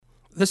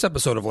This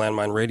episode of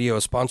Landmine Radio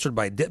is sponsored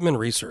by Dittman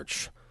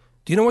Research.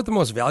 Do you know what the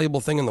most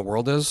valuable thing in the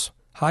world is?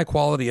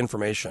 High-quality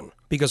information.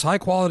 Because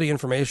high-quality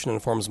information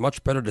informs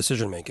much better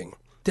decision-making.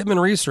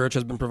 Dittman Research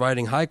has been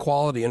providing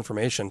high-quality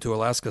information to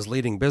Alaska's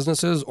leading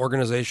businesses,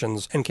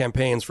 organizations, and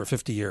campaigns for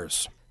 50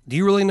 years. Do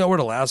you really know what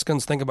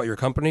Alaskans think about your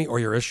company or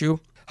your issue?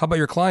 How about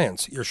your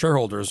clients, your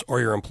shareholders, or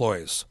your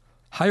employees?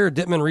 Hire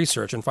Dittman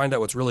Research and find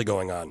out what's really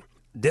going on.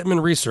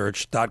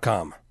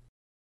 DittmanResearch.com.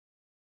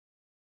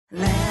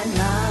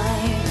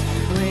 Landmine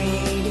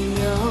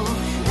Radio,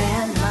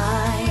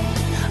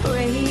 Landmine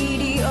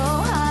Radio,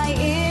 high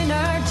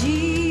energy,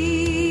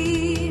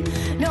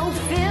 no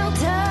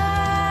filter.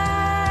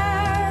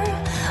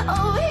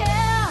 Oh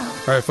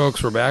yeah. All right,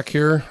 folks, we're back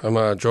here.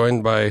 I'm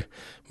joined by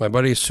my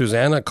buddy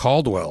Susanna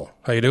Caldwell.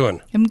 How you doing?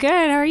 I'm good.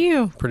 How are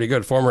you? Pretty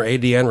good. Former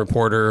ADN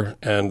reporter,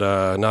 and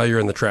now you're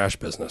in the trash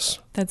business.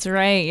 That's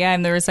right. Yeah,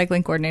 I'm the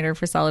recycling coordinator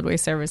for solid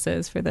waste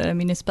services for the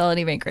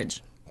municipality of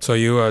Anchorage. So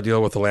you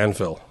deal with the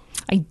landfill.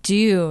 I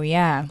do,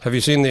 yeah. Have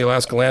you seen the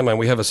Alaska Landmine?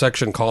 We have a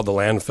section called the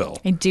landfill.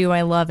 I do.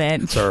 I love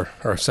it. It's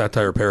our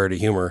satire parody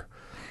humor.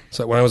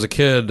 So when I was a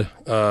kid,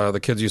 the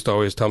kids used to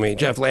always tell me,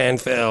 Jeff,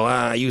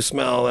 landfill, you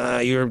smell,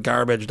 you're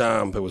garbage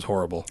dump. It was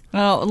horrible.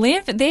 Well,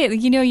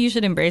 you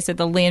should embrace it.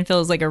 The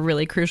landfill is like a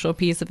really crucial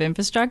piece of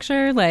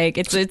infrastructure. Like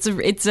it's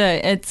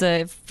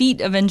a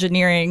feat of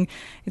engineering.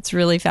 It's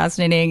really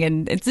fascinating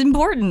and it's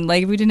important.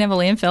 Like if we didn't have a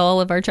landfill, all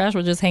of our trash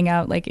would just hang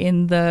out like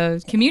in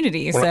the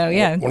community.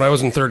 When I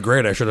was in third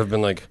grade, I should have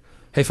been like,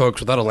 hey folks,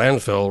 without a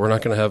landfill, we're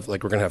going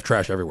to have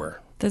trash everywhere.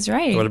 That's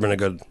right. It would have been a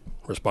good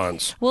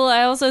response. Well,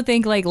 I also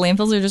think like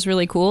landfills are just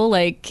really cool.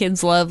 Like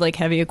kids love like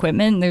heavy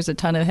equipment. There's a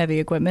ton of heavy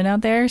equipment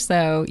out there.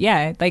 So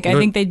yeah, I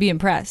think they'd be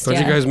impressed. Don't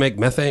you guys make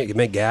methane? You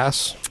make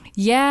gas?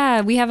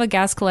 Yeah, we have a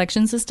gas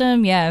collection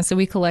system. Yeah, so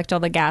we collect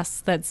all the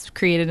gas that's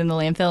created in the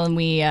landfill and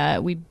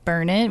we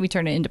burn it. We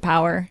turn it into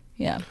power.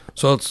 Yeah.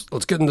 So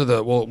let's get into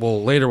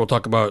later we'll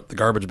talk about the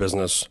garbage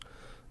business.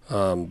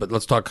 But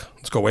let's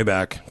go way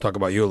back, talk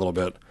about you a little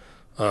bit.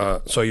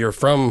 So you're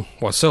from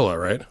Wasilla,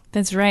 right?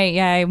 That's right.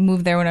 Yeah, I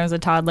moved there when I was a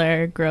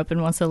toddler. Grew up in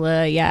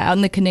Wasilla. Yeah, out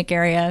in the Knik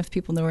area, if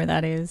people know where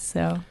that is.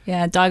 So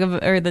yeah,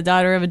 the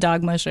daughter of a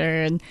dog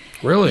musher, and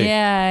really,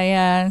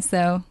 yeah.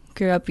 So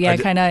grew up,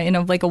 kind of in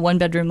like a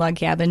 1-bedroom log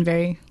cabin,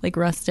 very like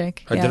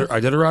rustic. I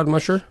did a Rod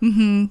musher.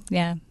 Mm-hmm.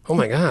 Yeah. Oh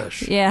my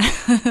gosh. Yeah.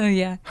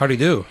 Yeah. How'd he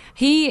do?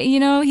 He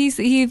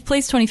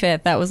placed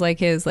 25th. That was like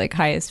his like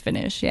highest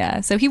finish.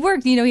 Yeah. So he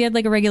worked. He had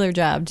like a regular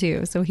job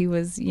too. So he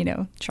was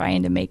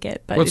trying to make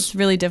it, but it's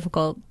really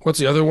difficult. What's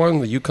the other one?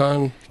 The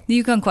Yukon. The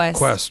Yukon Quest.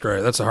 Quest,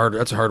 right? That's a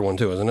hard one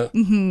too, isn't it?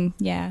 Mm-hmm.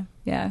 Yeah.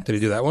 Yeah. Did he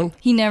do that one?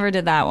 He never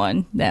did that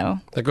one. No.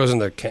 That goes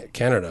into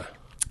Canada.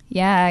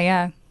 Yeah.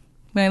 Yeah.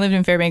 When I lived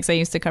in Fairbanks, I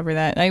used to cover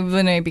that.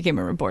 When I became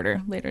a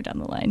reporter later down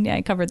the line,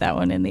 I covered that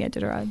one in the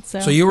Iditarod.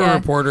 So you were a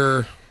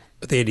reporter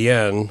at the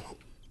ADN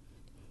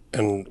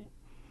and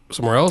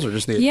somewhere else, or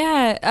just the...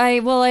 Yeah, I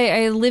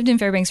lived in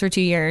Fairbanks for 2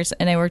 years,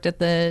 and I worked at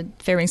the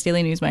Fairbanks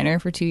Daily News Miner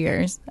for 2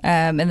 years.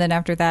 And then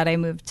after that, I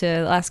moved to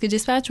Alaska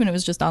Dispatch when it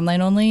was just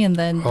online only, and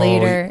then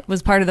later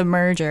was part of the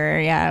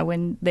merger,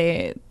 when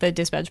the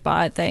Dispatch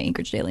bought the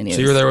Anchorage Daily News.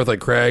 So you were there with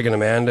like Craig and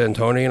Amanda and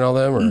Tony and all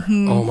them? Or?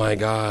 Mm-hmm. Oh my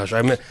gosh.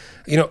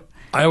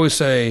 I always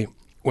say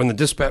when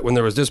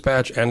there was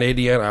Dispatch and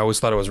ADN, I always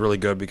thought it was really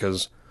good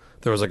because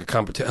there was like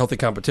a healthy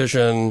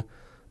competition,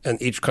 and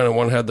each kind of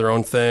one had their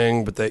own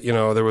thing. But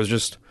there was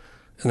just,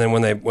 and then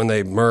when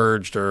they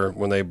merged or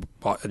when they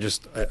bought,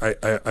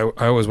 I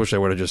always wish I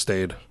would have just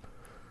stayed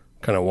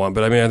kind of one.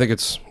 But I mean, I think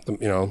it's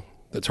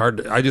it's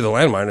hard. I do the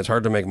landmine. It's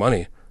hard to make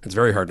money. It's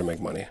very hard to make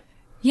money.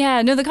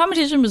 Yeah, no, the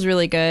competition was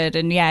really good.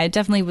 And yeah, it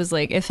definitely was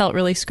like, it felt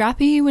really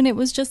scrappy when it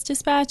was just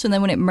Dispatch. And then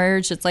when it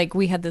merged, it's like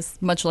we had this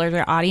much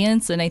larger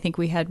audience. And I think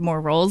we had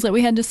more roles that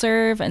we had to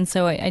serve. And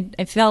so I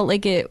felt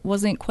like it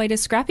wasn't quite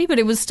as scrappy, but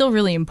it was still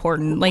really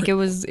important. Like it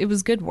was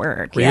good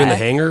work. Were you in the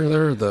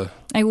hangar there?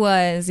 I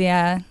was,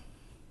 yeah.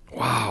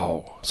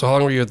 Wow. So how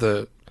long were you at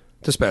the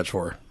Dispatch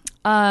for?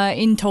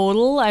 In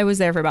total, I was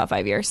there for about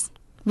 5 years.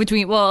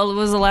 It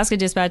was Alaska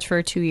Dispatch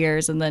for 2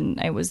 years, and then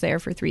I was there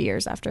for 3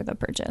 years after the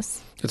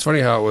purchase. It's funny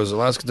how it was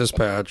Alaska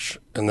Dispatch,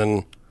 and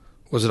then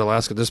was it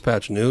Alaska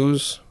Dispatch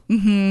News?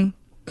 Mm-hmm.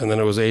 And then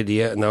it was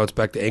ADN, and now it's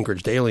back to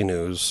Anchorage Daily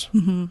News.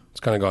 Mm-hmm. It's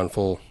kind of gone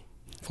full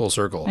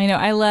circle. I know.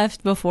 I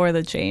left before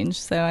the change,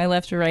 so I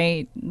left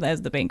right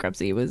as the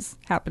bankruptcy was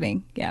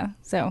happening. Yeah,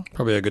 so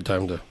probably a good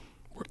time to.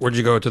 Where'd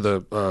you go to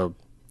the?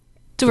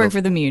 To work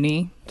for the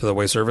Muni. To the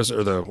waste service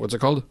or the what's it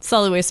called?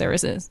 Solid Waste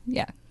Services.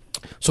 Yeah.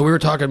 So we were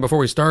talking before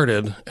we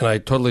started, and I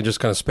totally just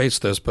kind of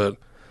spaced this, but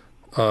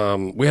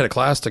we had a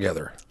class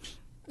together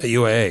at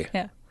UAA.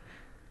 Yeah.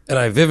 And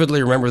I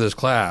vividly remember this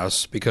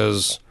class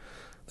because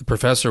the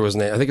professor I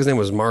think his name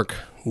was Mark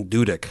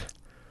Dudick,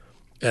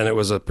 and it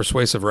was a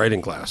persuasive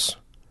writing class.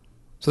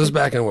 So this is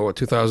back in,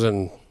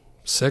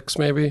 2006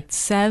 maybe?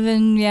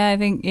 7, yeah, I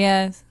think,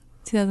 yeah.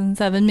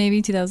 2007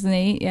 maybe,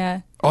 2008,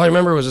 yeah. All I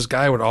remember was this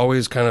guy would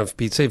always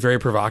he'd say very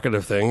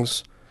provocative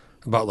things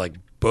about like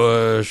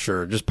Bush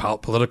or just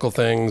political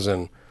things,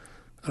 and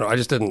I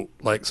just didn't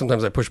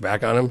sometimes I push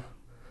back on him.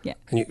 Yeah.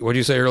 And what did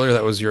you say earlier?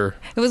 That was your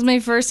It was my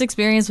first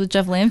experience with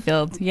Jeff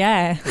Lanfield.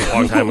 Yeah. a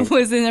long time ago.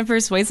 Was in a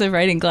persuasive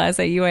writing class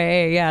at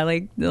UIA. Yeah,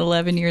 like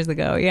 11 years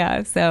ago.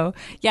 Yeah. So,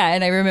 yeah.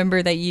 And I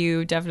remember that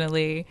you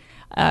definitely,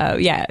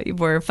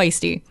 were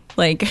feisty.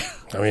 Like,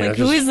 I mean, like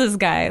who is this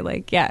guy?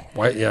 Like, yeah.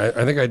 Why? Yeah,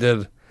 I think I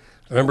did.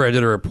 I remember I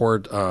did a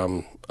report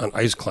on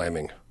ice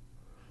climbing.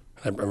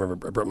 I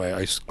remember I brought my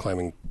ice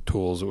climbing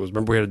tools.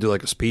 Remember we had to do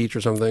like a speech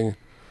or something.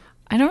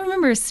 I don't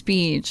remember a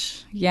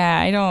speech. Yeah,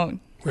 I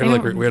don't. We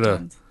had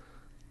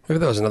maybe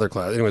that was another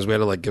class. Anyways, we had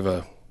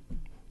to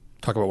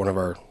talk about one of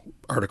our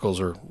articles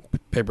or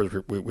papers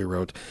we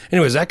wrote.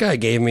 Anyways, that guy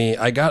gave me.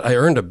 I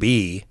earned a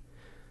B,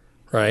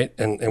 right?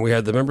 And we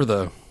had remember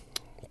the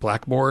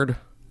Blackboard.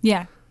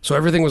 Yeah. So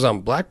everything was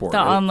on Blackboard. The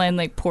online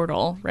like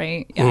portal,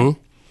 right? Yeah.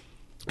 Mm-hmm.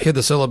 He had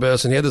the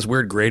syllabus, and he had this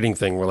weird grading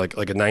thing where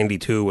like a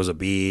 92 was a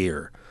B,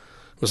 or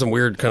it was some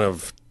weird kind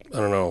of, I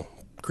don't know,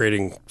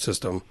 grading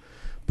system.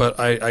 But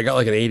I got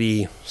like an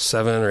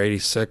 87 or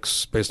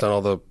 86 based on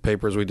all the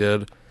papers we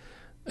did.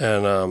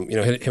 And, him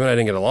and I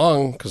didn't get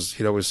along because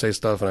he'd always say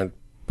stuff and I'd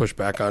push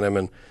back on him.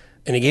 And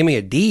he gave me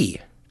a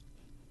D.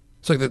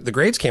 So like the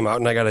grades came out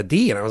and I got a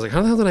D. And I was like,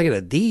 how the hell did I get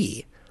a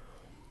D?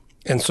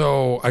 And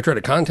so I tried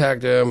to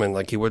contact him and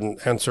like he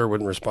wouldn't answer,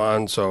 wouldn't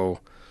respond. So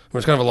it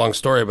was kind of a long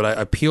story, but I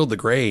appealed the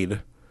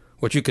grade,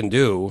 which you can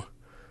do.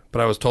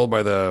 But I was told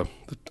by not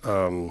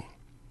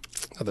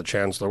the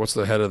chancellor, what's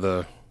the head of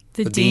the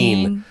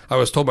dean. I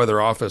was told by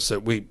their office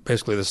that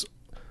this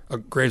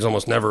grade's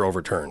almost never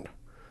overturned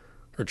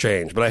or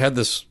changed. But I had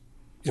this,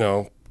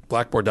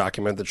 Blackboard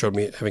document that showed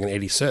me having an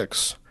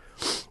 86.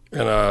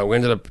 And we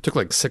took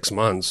like 6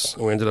 months,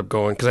 and we ended up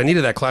going, because I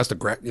needed that class that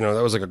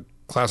was like a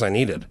class I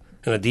needed,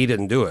 and a D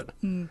didn't do it.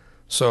 Mm.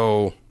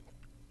 So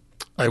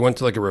I went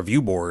to like a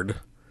review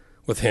board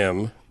with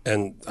him,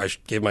 and I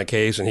gave my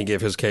case, and he gave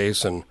his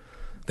case, and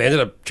they ended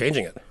up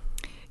changing it.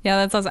 Yeah,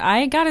 that's awesome.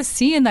 I got a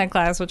C in that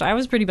class, which I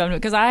was pretty bummed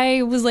because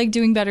I was like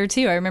doing better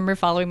too. I remember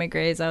following my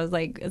grades. I was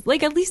like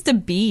at least a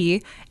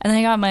B, and then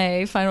I got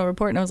my final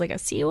report, and I was like a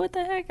C. What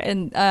the heck?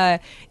 And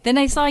then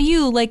I saw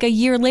you like a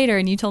year later,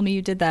 and you told me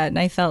you did that, and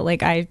I felt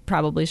like I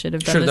probably should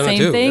have done the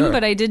same thing,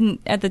 but I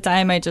didn't at the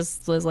time. I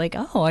just was like,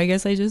 oh, I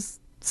guess I just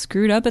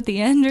screwed up at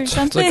the end or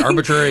something. It's like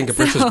arbitrary and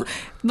capricious.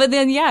 But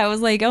then, I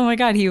was like, oh my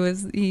god,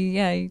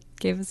 he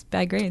gave us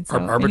bad grades. So,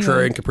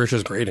 arbitrary and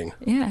capricious grading.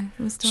 Yeah,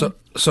 it was tough.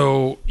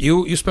 So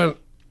you spent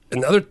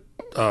another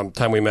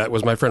time we met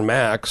was my friend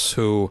Max,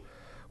 who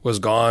was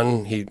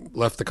gone. He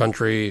left the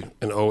country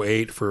in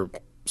 2008 for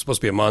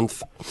supposed to be a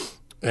month,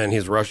 and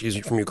he's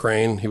from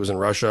Ukraine. He was in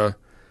Russia,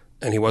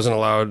 and he wasn't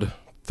allowed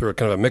through a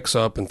kind of a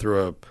mix-up and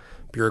through a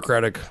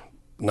bureaucratic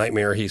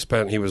nightmare. He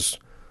was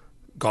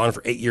gone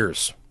for 8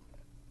 years.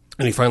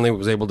 And he finally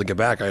was able to get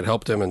back. I had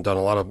helped him and done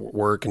a lot of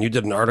work. And you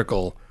did an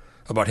article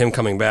about him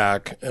coming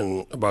back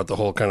and about the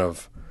whole kind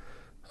of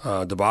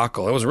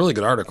debacle. It was a really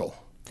good article.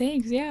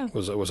 Thanks, yeah. It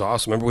was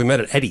awesome. Remember, we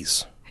met at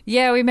Eddie's.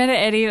 Yeah, we met at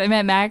Eddie's. I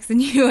met Max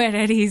and you at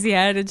Eddie's,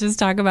 to just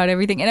talk about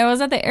everything. And I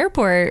was at the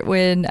airport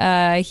when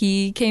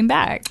he came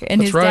back.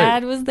 And his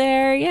dad was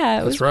there.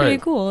 Yeah, it was pretty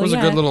cool. It was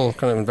a good little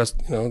kind of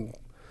it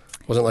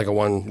wasn't like a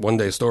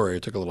one-day story.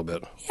 It took a little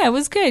bit. Yeah, it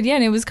was good. Yeah,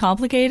 and it was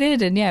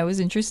complicated. And it was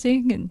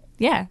interesting. And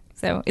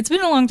so it's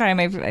been a long time.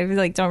 I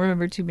don't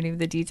remember too many of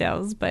the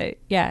details, but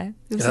it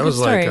was a good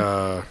story.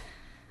 I'm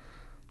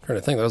trying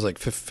to think. That was like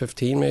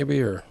 15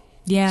 maybe, or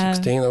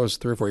 16. That was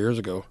 3 or 4 years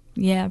ago.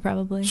 Yeah,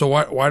 probably. So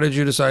why did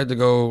you decide to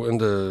go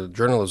into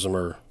journalism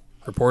or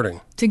reporting?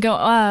 To go,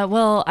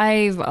 well,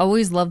 I've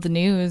always loved the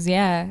news.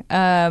 Yeah,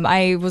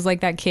 I was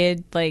like that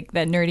kid, like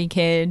that nerdy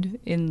kid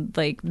in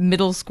like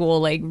middle school,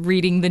 like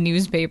reading the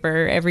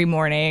newspaper every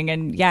morning,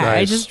 and nice.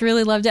 I just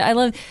really loved it. I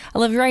love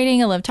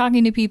writing. I love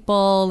talking to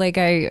people. Like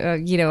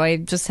I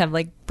just have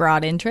like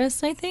broad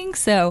interests, I think.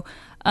 So,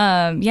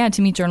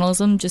 to me,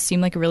 journalism just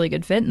seemed like a really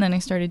good fit, and then I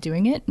started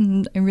doing it,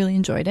 and I really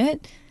enjoyed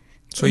it.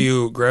 So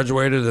you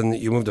graduated and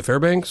you moved to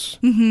Fairbanks?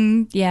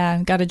 Mm-hmm.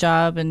 Yeah, got a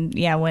job and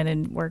went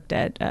and worked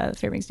at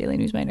Fairbanks Daily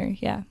News Miner.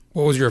 Yeah.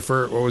 What was your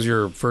first? Do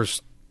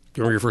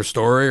you remember your first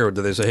story, or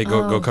did they say, "Hey,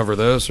 go cover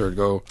this," or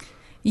go?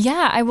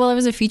 Yeah, I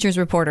was a features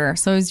reporter,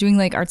 so I was doing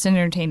like arts and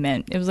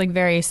entertainment. It was like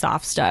very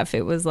soft stuff.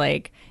 It was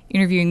like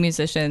interviewing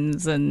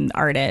musicians and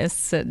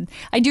artists. And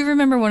I do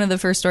remember one of the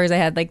first stories I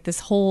had, like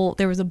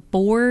there was a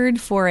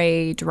board for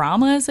a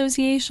drama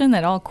association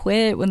that all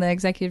quit when the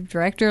executive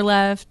director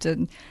left,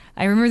 and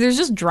I remember there's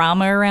just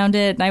drama around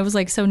it, and I was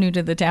like so new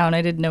to the town,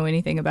 I didn't know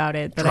anything about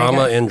it. But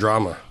drama in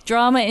drama,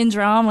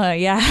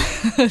 yeah.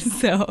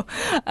 So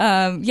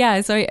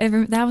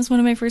that was one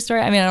of my first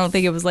stories. I mean, I don't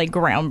think it was like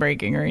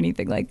groundbreaking or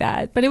anything like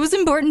that, but it was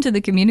important to the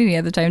community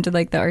at the time, to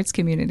like the arts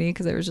community,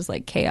 because there was just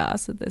like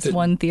chaos at this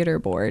one theater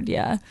board.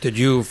 Yeah. Did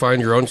you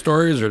find your own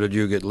stories, or did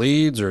you get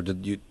leads, or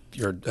did you?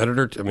 Your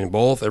editor? I mean,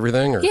 both,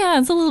 everything? Or? Yeah,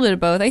 it's a little bit of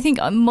both. I think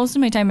most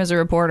of my time as a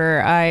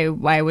reporter, I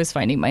was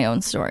finding my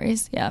own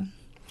stories. Yeah.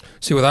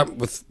 See,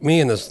 with me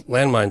and this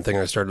landmine thing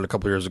I started a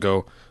couple years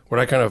ago,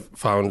 what I kind of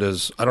found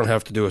is I don't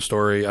have to do a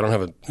story. I don't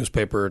have a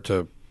newspaper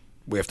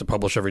we have to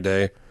publish every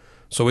day.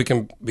 So I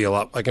can be a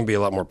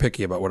lot more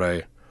picky about what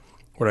I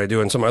what I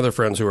do. And some other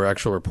friends who are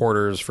actual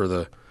reporters for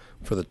the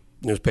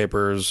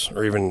newspapers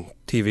or even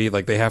TV,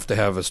 like they have to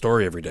have a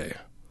story every day.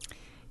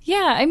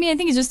 Yeah, I mean, I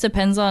think it just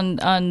depends on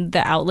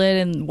the outlet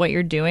and what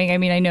you're doing. I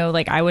mean, I know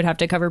like I would have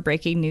to cover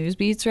breaking news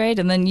beats, right?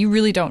 And then you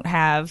really don't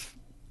have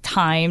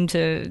time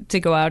to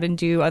go out and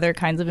do other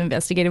kinds of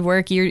investigative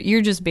work.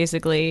 You're just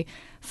basically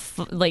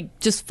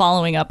just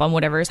following up on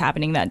whatever is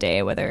happening that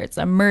day, whether it's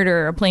a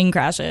murder or plane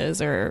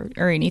crashes or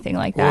anything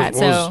like that.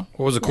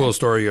 What was the coolest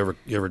story you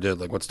ever did?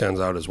 Like what stands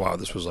out as, wow,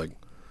 this was like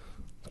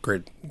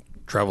great,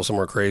 travel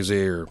somewhere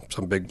crazy or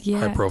some big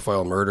high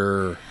profile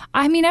murder?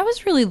 I mean, I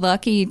was really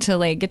lucky to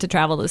like get to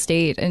travel the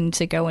state and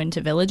to go into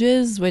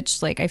villages,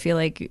 which like I feel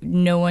like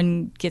no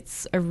one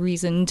gets a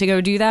reason to go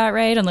do that,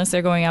 right? Unless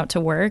they're going out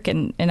to work.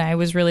 And I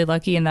was really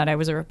lucky in that I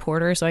was a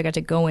reporter, so I got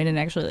to go in and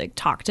actually like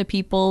talk to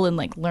people and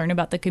like learn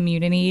about the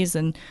communities.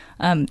 And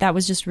that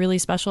was just really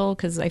special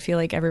because I feel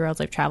like everywhere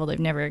else I've traveled, I've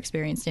never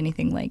experienced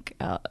anything like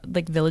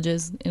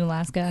villages in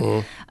Alaska.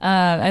 Mm-hmm.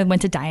 I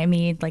went to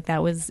Diomede, like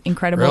that was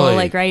incredible, Really?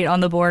 like right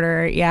on the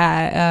border.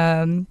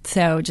 Yeah.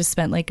 So just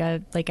spent like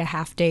a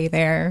half day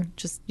there,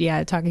 just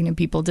talking to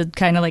people. Did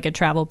kind of like a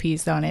travel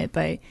piece on it,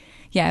 but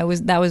yeah,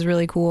 that was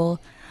really cool.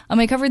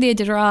 I covered the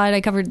Iditarod.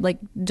 I covered like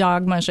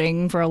dog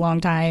mushing for a long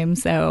time,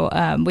 so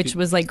which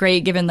was like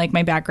great given like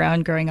my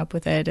background growing up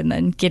with it, and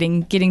then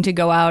getting to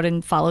go out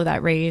and follow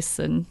that race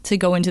and to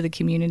go into the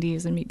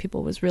communities and meet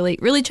people was really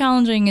really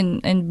challenging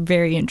and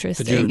very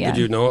interesting. Did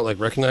you know like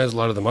recognize a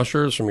lot of the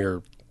mushers from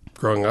your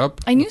growing up?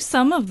 I knew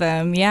some of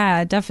them.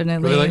 Yeah,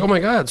 definitely. Were they like, oh my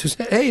God,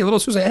 hey, little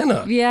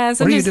Susanna. Yeah.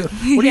 What are you doing?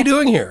 What are you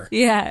doing here?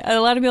 Yeah. A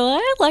lot of people,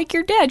 I like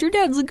your dad. Your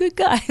dad's a good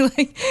guy.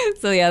 Like,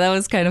 so yeah, that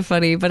was kind of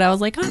funny. But I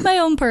was like, I'm my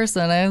own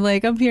person.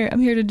 I'm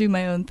here to do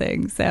my own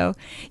thing. So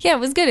yeah,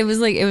 it was good. It was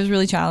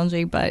really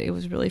challenging, but it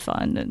was really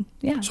fun. And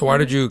yeah. So why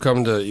did you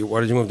move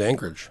to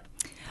Anchorage?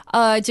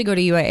 To go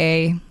to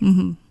UAA.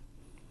 Mm-hmm.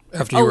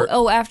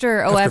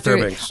 After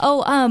Fairbanks.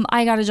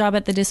 I got a job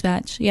at the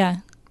Dispatch. Yeah.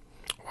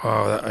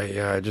 Oh,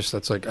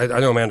 that's like, I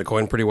know Amanda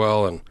Coyne pretty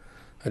well, and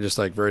I just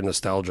like very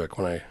nostalgic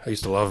when I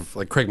used to love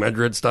like Craig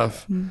Medred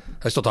stuff. Mm-hmm.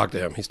 I still talk to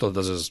him. He still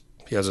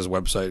he has his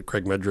website,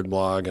 Craig Medred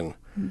blog, and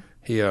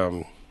he's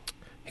on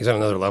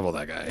another level,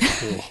 that guy.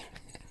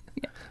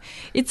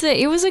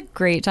 It was a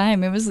great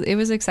time. It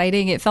was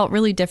exciting. It felt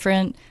really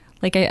different.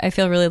 Like I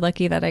feel really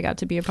lucky that I got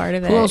to be a part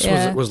of it. Who else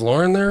was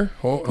Lauren there?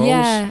 Holmes?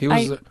 Yeah, he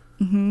was.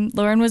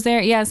 Lauren was there.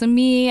 Yeah, so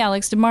me,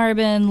 Alex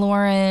DeMarvin,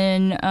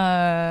 Lauren,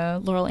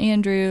 Laurel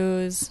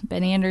Andrews,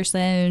 Ben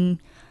Anderson,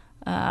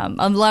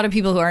 a lot of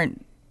people who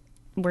aren't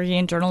working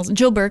in journalism.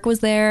 Jill Burke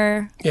was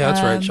there. Yeah,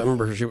 that's right. I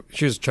remember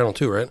she was Channel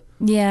 2, right?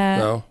 Yeah.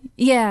 No?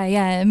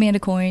 Yeah, Amanda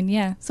Coyne.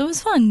 Yeah. So it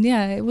was fun.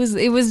 Yeah, it was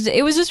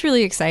just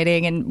really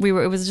exciting, and it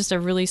was just a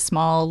really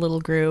small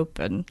little group,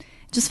 and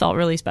it just felt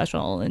really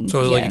special. And so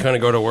it was like you kind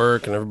of go to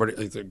work and everybody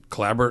like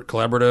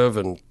collaborative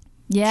and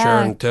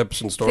sharing tips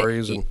and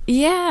stories and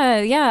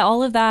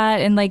all of that,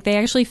 and like they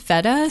actually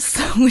fed us,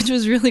 which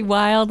was really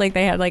wild. Like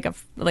they had like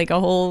a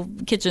whole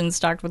kitchen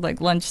stocked with like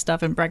lunch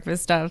stuff and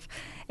breakfast stuff,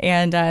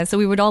 and so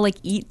we would all like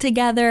eat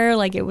together.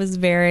 Like it was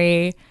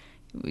it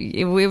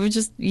was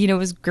just it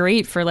was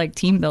great for like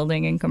team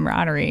building and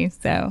camaraderie.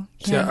 So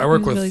I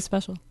work with really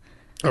special.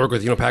 I work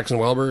with Paxton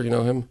Welber. You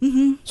know him.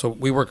 Mm-hmm. So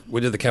we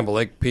did the Campbell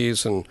Lake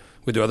piece and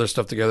we do other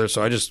stuff together.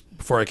 So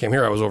before I came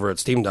here, I was over at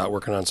Steam Dot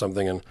working on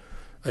something, and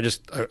I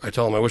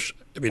tell him I wish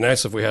it'd be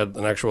nice if we had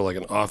an actual like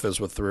an office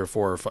with 3 or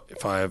 4 or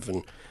 5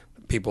 and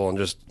people and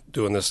just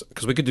doing this,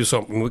 because we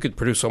could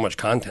produce so much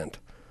content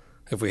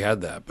if we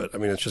had that. But I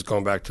mean, it's just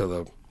going back to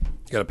you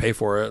got to pay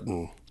for it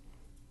and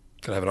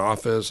got to have an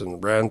office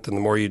and rent, and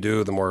the more you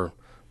do, the more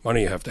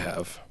money you have to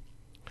have.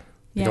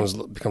 Becomes a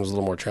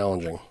little more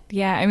challenging.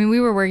 Yeah, I mean, we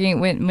were working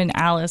when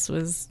Alice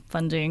was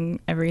funding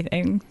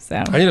everything.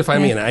 So I need to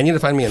find me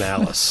an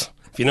Alice.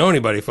 If you know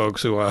anybody,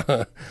 folks, who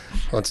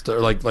wants to,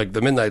 like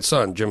the Midnight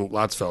Sun, Jim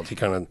Lotzfeld, he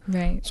kind of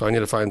right. So I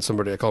need to find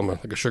somebody. I call him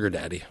like a sugar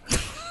daddy,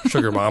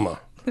 sugar mama.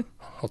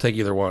 I'll take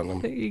either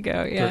one. There you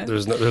go. Yeah.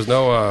 There's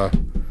no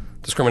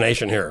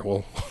discrimination here.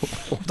 We'll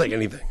take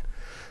anything.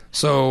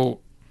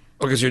 So,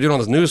 okay, so you're doing all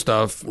this new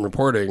stuff and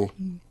reporting,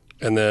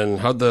 and then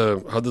how'd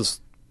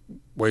this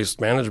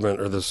waste management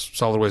or this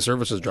solid waste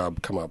services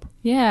job come up?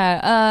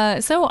 Yeah.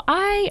 So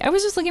I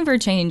was just looking for a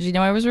change.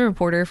 I was a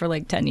reporter for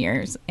like 10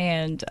 years,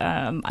 and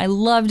I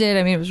loved it.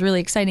 I mean, it was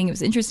really exciting. It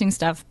was interesting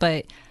stuff,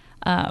 but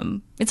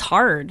it's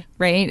hard,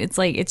 right?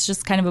 It's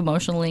just kind of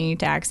emotionally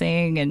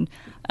taxing, and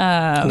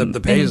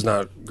the pay is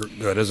not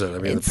good, is it? I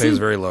mean, the pay is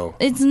very low.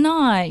 It's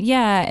not,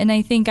 yeah. And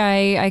I think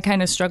I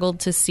kind of struggled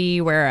to see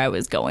where I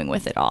was going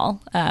with it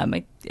all.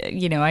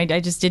 I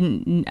just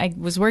didn't. I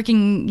was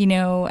working,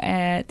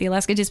 at the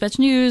Alaska Dispatch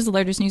News, the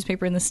largest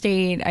newspaper in the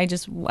state.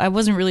 I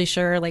wasn't really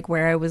sure like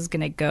where I was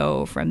going to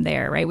go from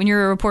there. Right, when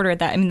you're a reporter at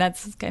that, I mean,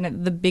 that's kind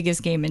of the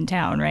biggest game in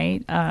town,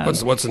 right?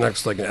 What's the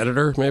next? Like an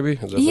editor, maybe?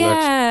 Is that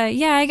yeah, the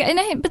next?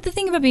 yeah. But the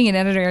thing about being an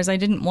editor is I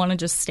didn't want to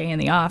just stay in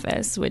the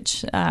office,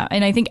 which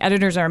and I think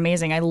editors are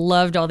amazing. I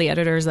loved all the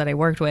editors that I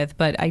worked with,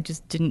 but I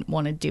just didn't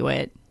want to do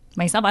it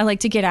myself. I like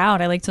to get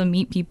out. I like to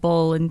meet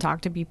people and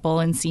talk to people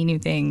and see new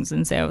things.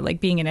 And so like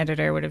being an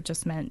editor would have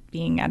just meant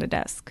being at a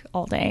desk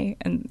all day.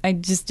 And I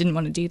just didn't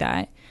want to do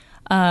that.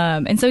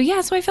 And so,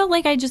 so I felt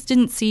like I just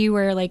didn't see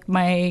where like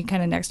my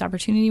kind of next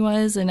opportunity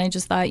was. And I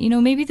just thought,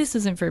 maybe this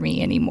isn't for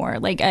me anymore.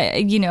 Like,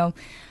 I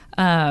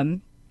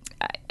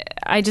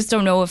just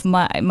don't know if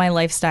my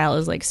lifestyle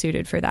is like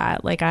suited for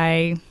that. Like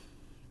I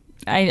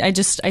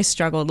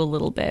struggled a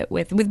little bit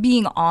with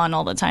being on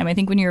all the time. I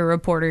think when you're a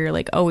reporter, you're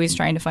like always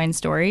trying to find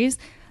stories,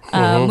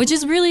 which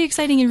is really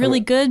exciting and really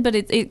good, but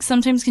it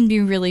sometimes can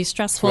be really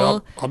stressful.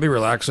 Well, I'll be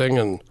relaxing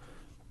and,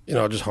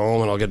 just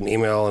home and I'll get an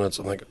email and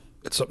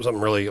it's something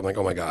really, I'm like,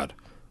 oh my God.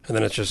 And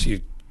then it's just,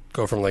 you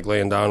go from like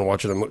laying down,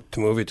 watching a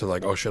movie to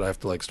like, oh shit, I have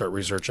to like start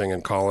researching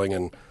and calling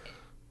and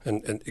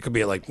it could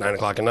be at like 9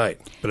 o'clock at night,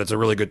 but it's a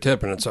really good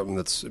tip and it's something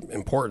that's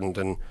important.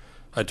 And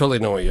I totally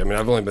know what you,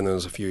 I've only been in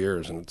this a few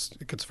years and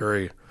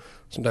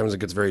sometimes it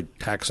gets very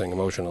taxing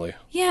emotionally.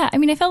 Yeah.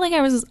 I felt like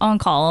I was on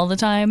call all the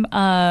time.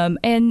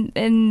 And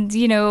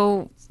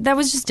that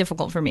was just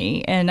difficult for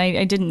me. And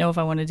I didn't know if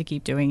I wanted to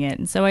keep doing it.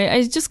 And so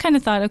I just kind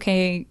of thought,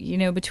 okay,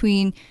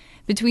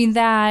 between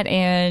that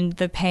and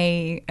the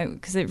pay,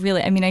 because it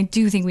really, I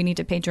do think we need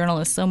to pay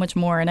journalists so much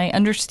more. And I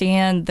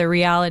understand the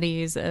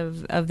realities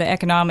of the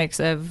economics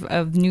of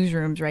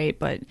newsrooms, right?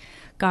 But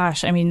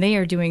gosh, they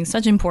are doing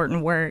such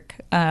important work.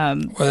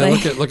 Look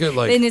at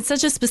like, and it's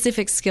such a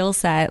specific skill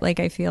set. Like,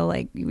 I feel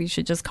like we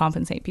should just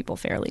compensate people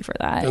fairly for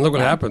that. And look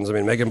what happens.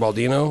 Megan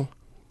Baldino,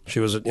 she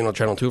was at,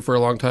 Channel 2 for a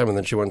long time, and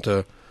then she went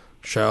to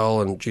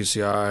Shell and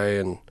GCI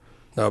and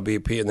now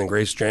BP, and then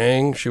Grace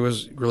Jang, she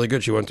was really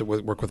good. She went to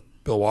work with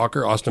Bill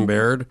Walker, Austin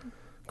Baird,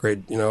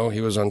 great,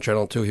 he was on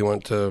Channel 2. He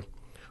went to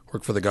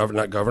work for the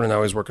governor,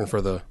 now he's working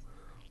for the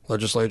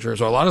legislature.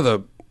 So a lot of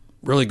the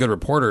really good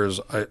reporters,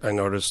 I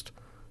noticed,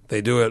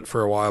 they do it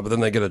for a while, but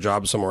then they get a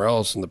job somewhere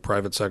else in the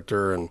private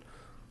sector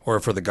or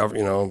for the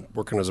government,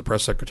 working as a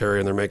press secretary,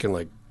 and they're making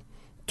like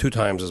 2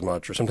 times as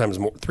much or sometimes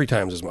more, 3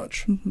 times as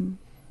much. Mm-hmm.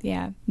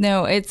 Yeah.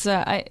 No, it's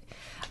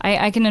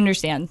I can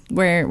understand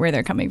where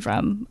they're coming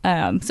from.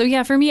 So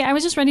yeah, for me, I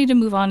was just ready to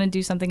move on and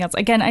do something else.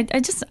 Again, I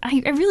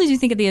really do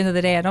think at the end of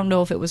the day, I don't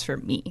know if it was for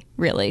me,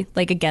 really.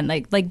 Like, again,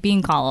 like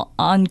being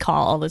on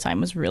call all the time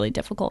was really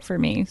difficult for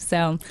me.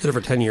 So did it for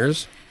 10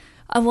 years?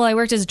 Well, I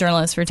worked as a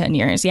journalist for 10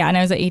 years. Yeah. And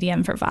I was at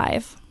ADM for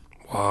 5.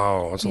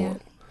 Wow. That's a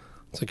lot.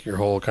 It's like your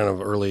whole kind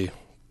of early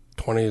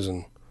 20s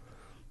and.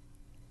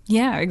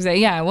 Yeah,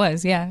 exactly. Yeah, it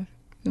was. Yeah.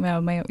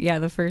 Well, my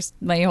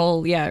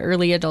whole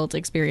early adult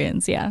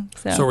experience. Yeah.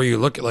 So were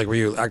you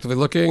actively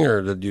looking,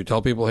 or did you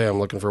tell people, hey, I'm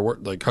looking for work?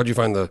 Like, how'd you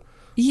find the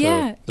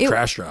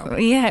trash job?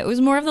 Yeah, it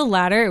was more of the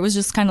latter. It was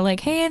just kind of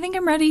like, hey, I think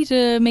I'm ready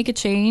to make a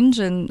change,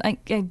 and I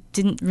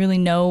didn't really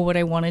know what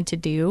I wanted to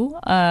do.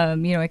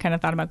 I kind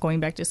of thought about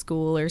going back to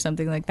school or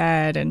something like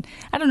that, and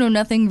I don't know,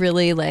 nothing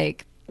really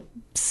really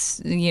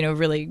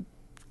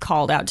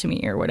called out to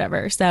me or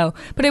whatever. So,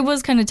 but I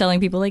was kind of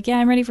telling people like, yeah,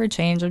 I'm ready for a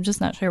change. I'm just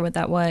not sure what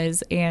that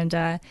was. And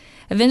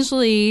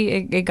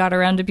eventually it got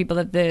around to people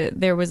that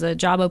there was a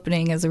job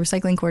opening as a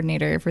recycling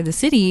coordinator for the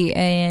city.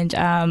 And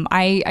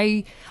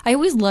I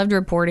always loved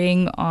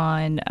reporting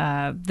on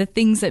the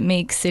things that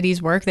make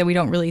cities work that we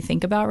don't really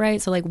think about,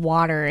 right? So like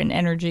water and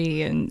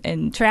energy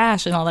and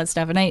trash and all that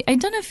stuff. And I'd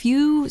done a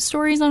few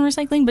stories on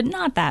recycling, but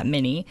not that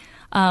many.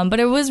 But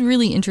I was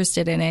really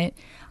interested in it.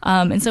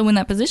 And so when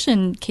that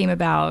position came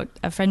about,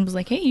 a friend was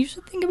like, hey, you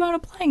should think about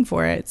applying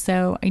for it.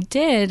 So I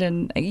did.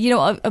 And,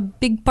 a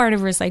big part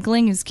of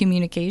recycling is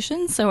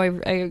communication. So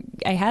I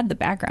had the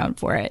background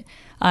for it,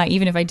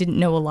 even if I didn't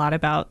know a lot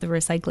about the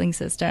recycling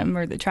system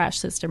or the trash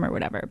system or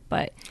whatever.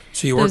 But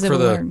so you work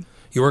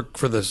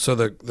for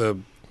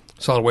the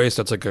solid waste,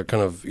 that's like a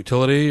kind of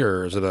utility,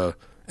 or is it a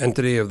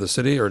entity of the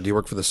city, or do you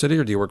work for the city,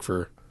 or do you work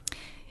for...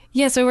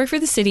 Yeah, so I work for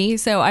the city.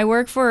 So I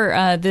work for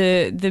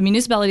the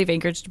Municipality of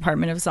Anchorage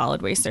Department of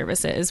Solid Waste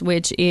Services,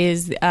 which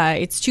is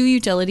it's 2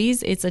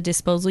 utilities. It's a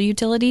disposal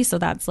utility, so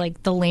that's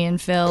like the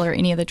landfill or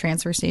any of the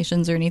transfer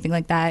stations or anything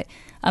like that.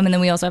 And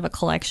then we also have a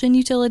collection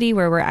utility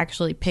where we're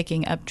actually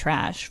picking up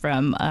trash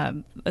from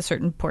a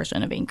certain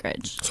portion of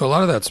Anchorage. So a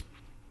lot of that's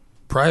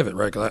private,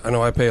 right? I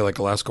know I pay like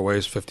Alaska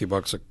Waste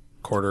 $50 a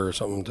quarter or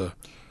something to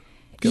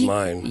get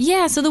mine.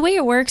 Yeah, so the way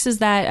it works is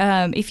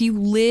that if you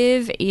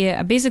live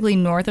basically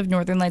north of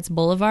Northern Lights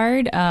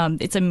Boulevard,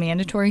 it's a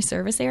mandatory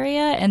service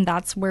area, and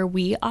that's where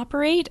we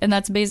operate. And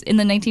that's based in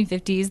the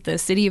 1950s. The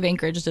city of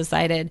Anchorage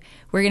decided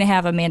we're going to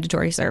have a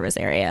mandatory service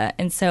area,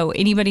 and so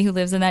anybody who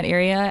lives in that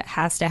area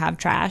has to have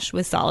trash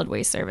with solid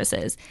waste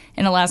services,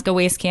 and Alaska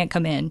Waste can't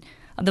come in.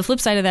 The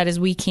flip side of that is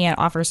we can't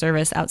offer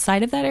service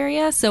outside of that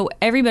area. So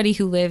everybody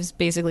who lives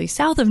basically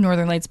south of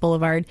Northern Lights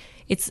Boulevard,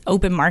 it's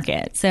open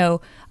market.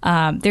 So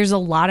there's a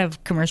lot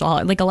of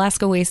commercial, like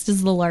Alaska Waste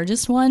is the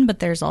largest one, but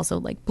there's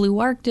also like Blue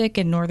Arctic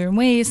and Northern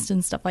Waste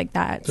and stuff like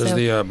that. There's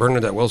the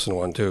Bernadette Wilson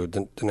one too,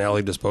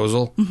 Denali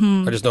Disposal.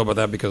 Mm-hmm. I just know about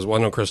that because, well,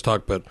 I know Chris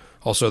Tuck, but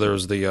also there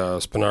was the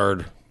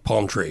Spenard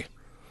Palm Tree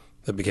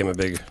that became a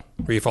big...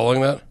 Were you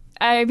following that?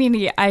 I mean,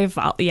 yeah, I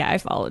followed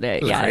it.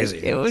 It was yeah, crazy.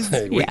 It was.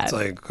 It's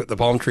like the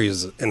palm tree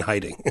is in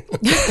hiding.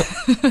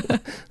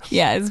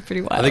 Yeah, it's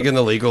pretty wild. I think in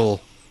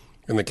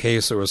the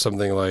case, it was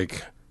something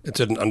like it's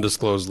at an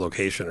undisclosed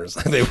location or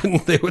something.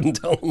 They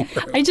wouldn't tell them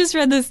where. I just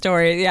read the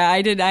story. Yeah,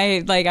 I did.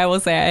 I will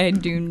say I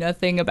do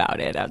nothing about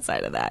it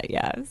outside of that.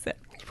 Yeah. So.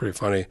 It's pretty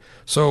funny.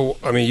 So,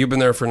 I mean, you've been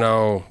there for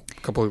now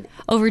a couple of...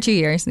 Over 2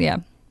 years, yeah.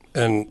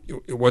 And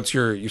you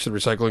said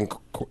recycling,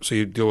 so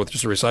you deal with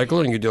just the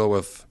recycling and you deal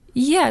with...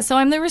 Yeah, so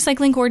I'm the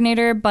recycling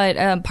coordinator,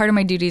 but part of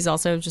my duty is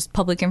also just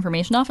public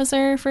information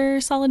officer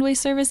for solid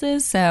waste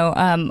services. So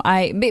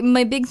my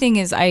big thing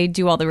is I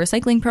do all the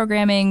recycling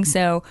programming.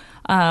 So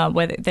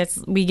whether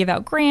we give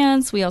out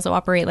grants, we also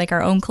operate like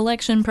our own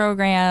collection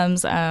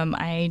programs.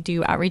 I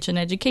do outreach and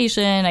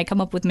education. I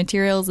come up with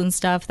materials and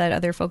stuff that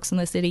other folks in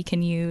the city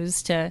can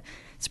use to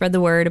spread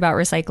the word about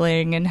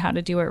recycling and how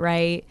to do it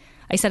right.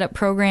 I set up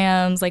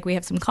programs, like we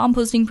have some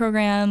composting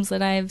programs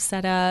that I've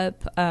set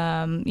up,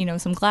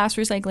 some glass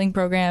recycling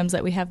programs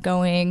that we have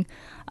going.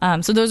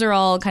 So those are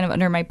all kind of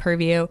under my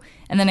purview.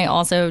 And then I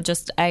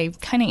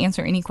kind of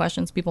answer any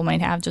questions people might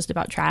have just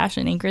about trash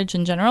in Anchorage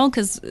in general,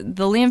 because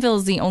the landfill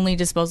is the only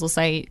disposal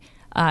site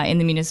in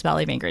the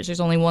municipality of Anchorage. There's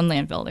only one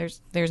landfill.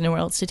 There's nowhere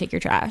else to take your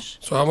trash.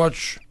 So how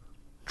much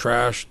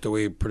trash do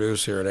we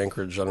produce here in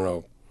Anchorage? I don't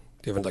know.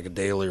 Do you have like a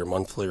daily or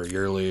monthly or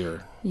yearly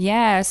or?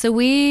 Yeah, so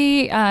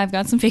I've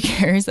got some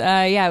figures.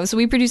 So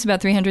we produce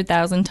about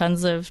 300,000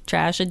 tons of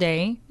trash a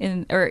day,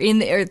 or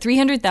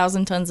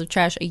 300,000 tons of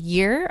trash a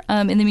year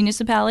in the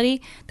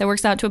municipality. That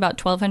works out to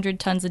about 1,200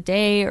 tons a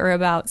day, or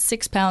about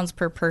 6 pounds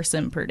per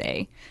person per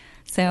day.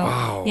 So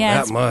wow,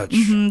 yeah, that much.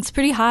 It's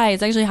pretty high.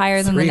 It's actually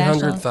higher than the national.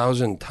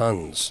 300,000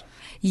 tons.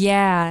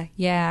 Yeah.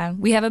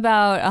 We have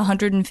about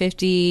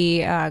 150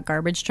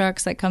 garbage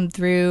trucks that come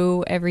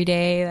through every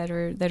day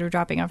that are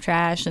dropping off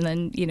trash, and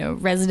then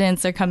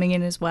residents are coming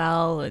in as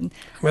well. And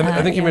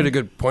I think you made a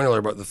good point earlier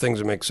about the things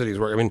that make cities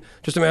work. I mean,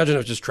 just imagine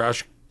if just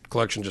trash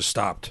collection just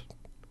stopped.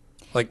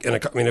 Like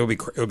it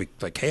would be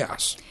like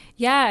chaos.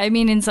 Yeah, I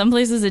mean, in some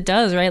places it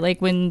does, right?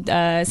 Like when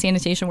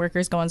sanitation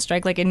workers go on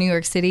strike, like in New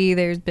York City,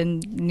 there's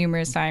been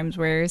numerous times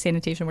where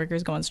sanitation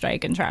workers go on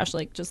strike and trash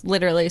like just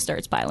literally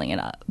starts piling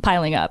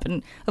up.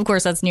 And of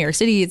course, that's New York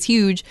City; it's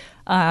huge.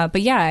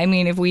 But yeah, I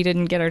mean, if we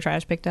didn't get our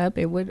trash picked up,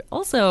 it would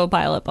also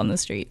pile up on the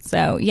street.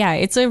 So yeah,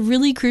 it's a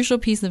really crucial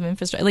piece of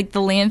infrastructure, like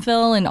the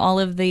landfill and all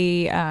of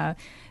the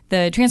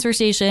transfer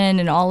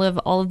station and all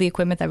of the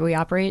equipment that we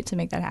operate to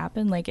make that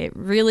happen. Like it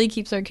really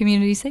keeps our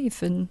community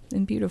safe and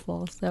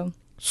beautiful.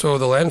 So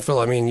the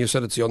landfill, I mean, you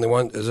said it's the only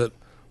one. Is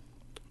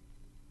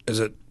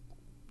there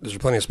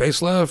plenty of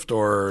space left,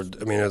 or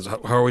I mean,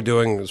 how are we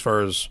doing as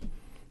far as,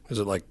 is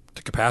it like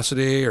the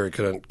capacity, or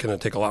can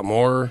it take a lot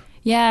more?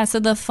 Yeah, so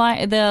the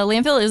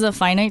landfill is a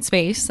finite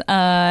space.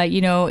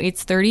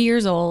 It's 30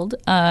 years old,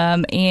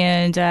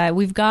 and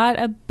we've got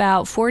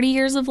about 40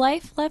 years of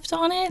life left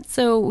on it.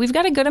 So we've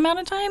got a good amount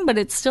of time, but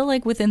it's still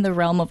like within the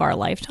realm of our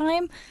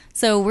lifetime.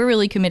 So we're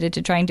really committed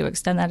to trying to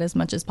extend that as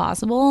much as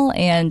possible.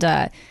 And,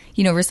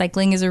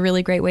 recycling is a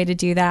really great way to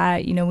do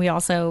that. We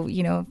also,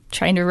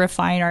 trying to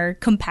refine our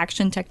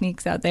compaction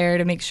techniques out there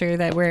to make sure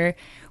that we're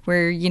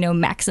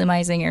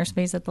maximizing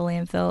airspace at the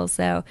landfill.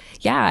 So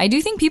yeah, I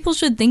do think people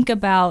should think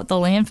about the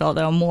landfill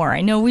though more.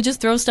 I know we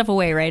just throw stuff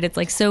away, right? It's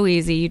like so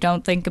easy, you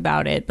don't think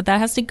about it, but that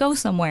has to go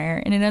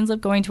somewhere, and it ends up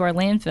going to our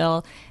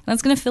landfill, and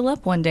that's going to fill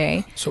up one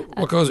day. So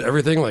what goes,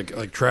 everything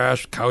like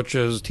trash,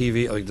 couches,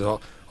 TV, like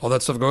all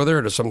that stuff go there,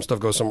 or does some stuff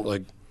go some,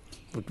 like,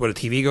 would a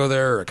TV go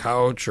there, or a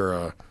couch, or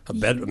a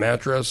bed, a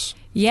mattress?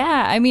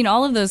 Yeah, I mean,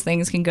 all of those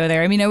things can go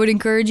there. I mean, I would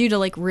encourage you to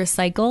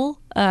recycle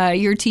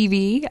your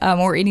TV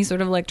or any sort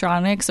of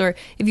electronics, or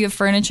if you have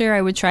furniture,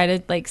 I would try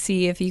to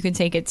see if you can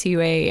take it to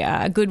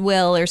a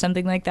Goodwill or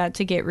something like that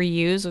to get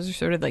reused. Those are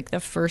sort of the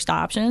first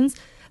options.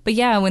 But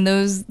yeah, when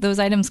those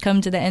items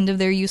come to the end of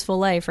their useful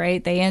life,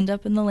 right, they end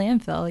up in the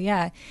landfill.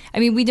 Yeah, I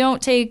mean, we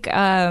don't take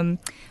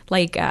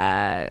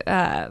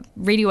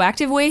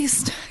radioactive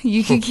waste.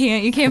 You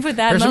can't put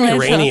that in the landfill.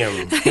 There's some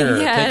uranium. Here,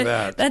 take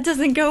that. That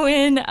doesn't go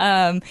in.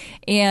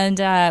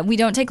 And we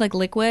don't take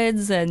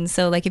liquids. And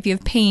so if you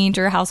have paint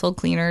or household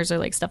cleaners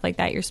or stuff like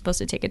that, you're supposed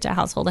to take it to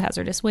household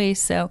hazardous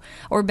waste. So,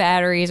 or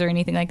batteries or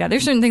anything like that.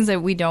 There's certain things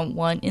that we don't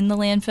want in the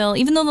landfill,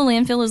 even though the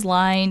landfill is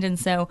lined. And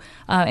so,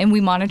 and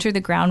we monitor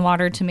the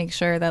groundwater to make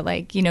sure that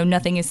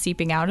nothing is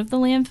seeping out of the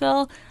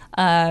landfill.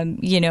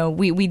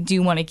 We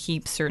do want to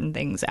keep certain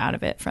things out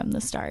of it from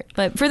the start.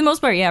 But for the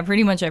most part, yeah,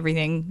 pretty much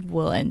everything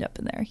will end up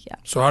in there. Yeah.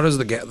 So how does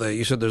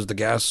you said there's the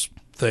gas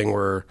thing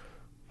where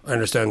I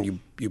understand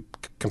you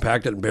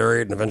compact it and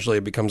bury it and eventually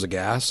it becomes a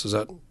gas? Is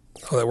that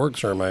how that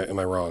works, or am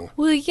I wrong?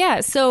 Well, yeah.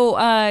 So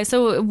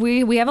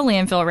we have a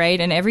landfill, right?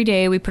 And every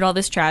day we put all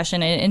this trash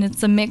in it, and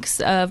it's a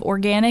mix of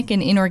organic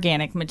and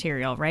inorganic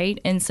material, right?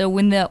 And so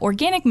when the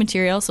organic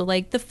material, so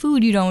the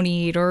food you don't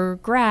eat, or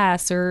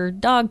grass, or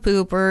dog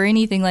poop, or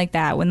anything like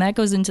that, when that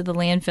goes into the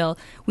landfill,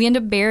 we end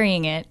up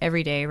burying it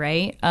every day,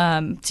 right?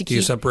 Do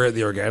you separate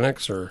the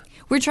organics, or?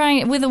 We're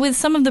trying with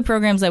some of the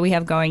programs that we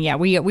have going. Yeah,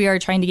 we are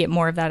trying to get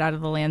more of that out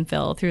of the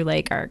landfill through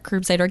like our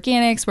curbside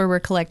organics, where we're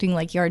collecting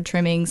like yard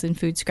trimmings and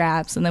food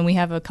scraps, and then we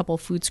have a couple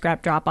food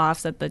scrap drop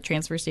offs at the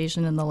transfer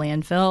station and the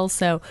landfill.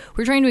 So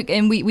we're trying to,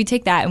 and we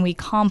take that and we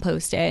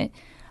compost it.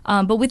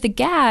 But with the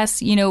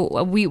gas, you know,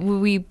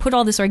 we put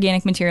all this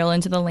organic material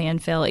into the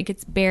landfill. It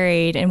gets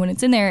buried, and when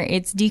it's in there,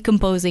 it's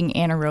decomposing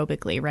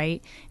anaerobically,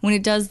 right? When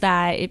it does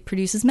that, it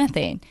produces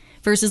methane.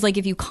 Versus like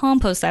if you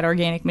compost that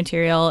organic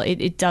material,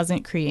 it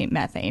doesn't create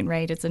methane,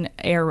 right? It's an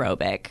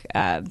aerobic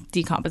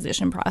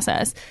decomposition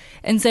process.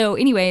 And so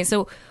anyway,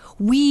 so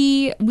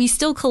we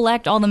still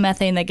collect all the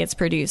methane that gets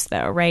produced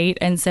though, right?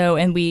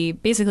 And we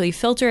basically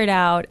filter it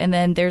out, and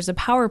then there's a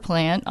power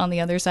plant on the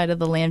other side of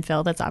the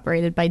landfill that's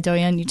operated by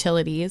Doyon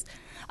Utilities.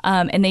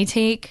 And they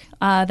take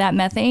that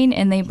methane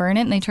and they burn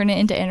it and they turn it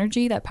into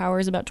energy that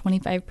powers about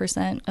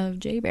 25% of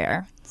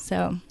JBear.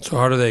 So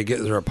how do they get?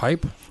 Is there a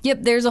pipe?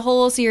 Yep, there's a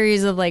whole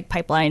series of like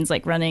pipelines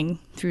like running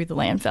through the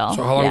landfill.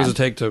 So how long does it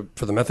take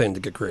for the methane to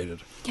get created?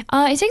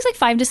 It takes like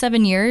 5 to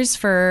 7 years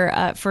for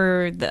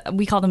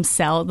we call them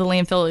cell. The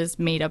landfill is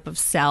made up of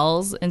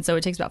cells, and so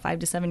it takes about 5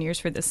 to 7 years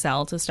for the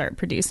cell to start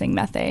producing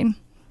methane.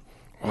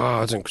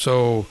 Wow,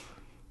 so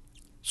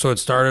it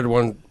started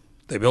when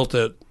they built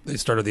it. They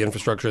started the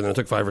infrastructure, and then it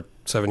took 5 or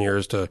 7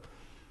 years to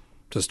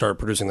start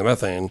producing the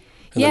methane,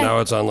 and then now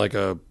it's on like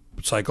a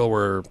cycle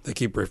where they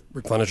keep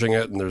replenishing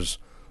it, and there's,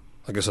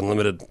 I guess,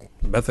 unlimited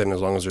methane as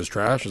long as there's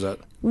trash. Is that?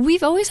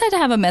 We've always had to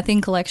have a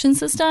methane collection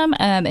system,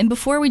 and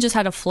before we just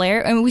had a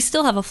flare. I mean, we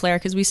still have a flare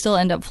because we still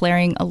end up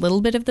flaring a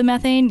little bit of the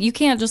methane. You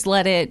can't just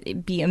let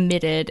it be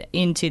emitted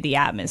into the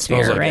atmosphere,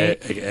 it smells like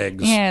right?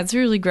 Eggs. Yeah, it's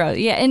really gross.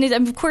 Yeah, and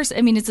of course,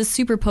 I mean, it's a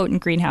super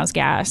potent greenhouse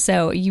gas,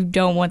 so you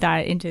don't want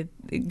that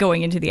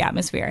going into the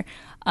atmosphere.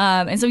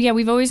 And so, yeah,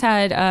 we've always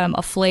had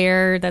a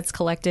flare that's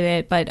collected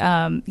it. But,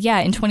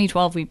 in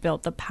 2012, we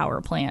built the power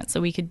plant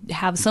so we could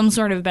have some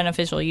sort of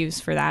beneficial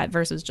use for that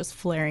versus just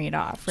flaring it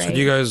off, right? So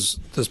do you guys,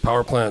 this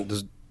power plant,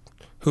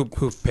 who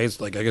pays,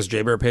 like, I guess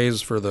JBear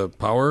pays for the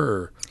power?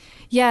 Or?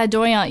 Yeah,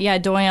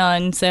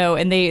 Doyon. So,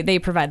 and they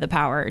provide the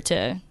power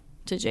to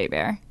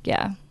JBear,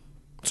 yeah.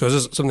 So is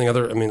this something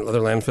other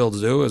landfills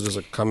do? Is this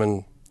a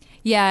common...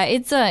 Yeah,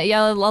 it's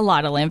a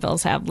lot of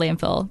landfills have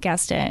landfill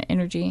gas to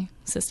energy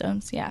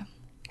systems, yeah.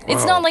 Wow.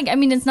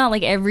 It's not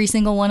like every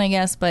single one, I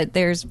guess, but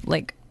there's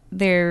enough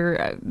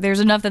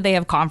that they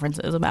have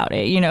conferences about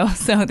it, you know.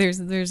 So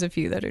there's a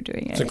few that are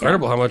doing it. It's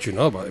incredible how much you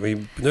know about it. I mean,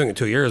 you've been doing it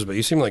 2 years, but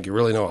you seem like you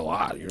really know a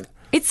lot.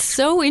 It's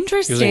so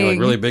interesting. Using like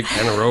really big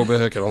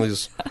anaerobic and all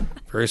these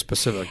very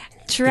specific.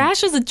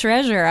 Trash is a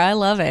treasure. I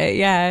love it.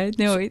 Yeah,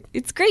 no,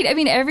 it's great. I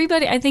mean,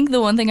 everybody. I think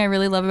the one thing I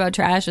really love about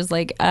trash is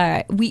like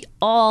we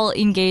all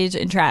engage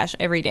in trash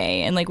every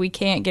day, and like we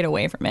can't get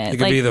away from it. You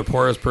could be the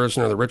poorest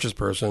person or the richest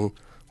person,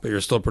 but you're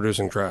still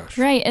producing trash.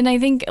 Right. And I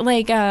think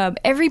like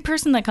every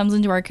person that comes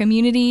into our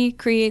community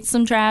creates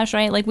some trash,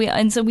 right? Like we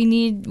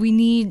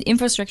need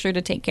infrastructure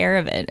to take care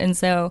of it. And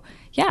so,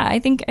 yeah, I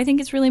think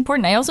it's really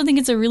important. I also think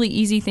it's a really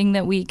easy thing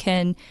that we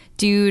can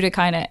do to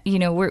kind of, you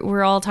know,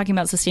 we're all talking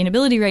about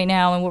sustainability right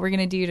now and what we're going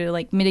to do to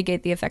like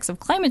mitigate the effects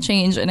of climate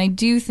change. And I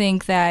do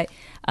think that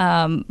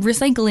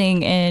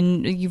recycling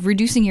and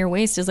reducing your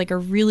waste is like a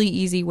really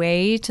easy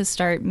way to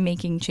start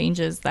making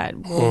changes that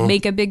will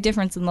make a big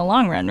difference in the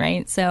long run,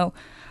 right? So,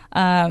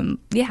 I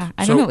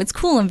don't know. It's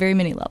cool on very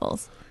many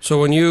levels. So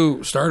when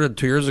you started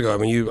 2 years ago, I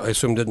mean, I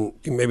assume you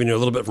maybe knew a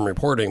little bit from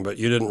reporting, but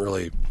you didn't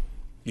really,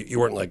 you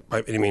weren't like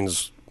by any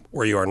means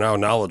where you are now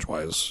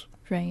knowledge-wise.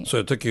 Right. So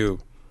it took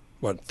you,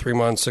 3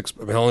 months, 6,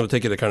 how long did it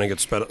take you to kind of get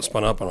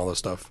spun up on all this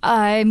stuff?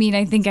 I mean,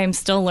 I think I'm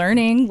still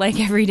learning like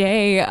every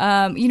day.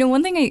 You know,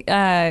 one thing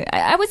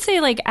I would say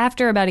like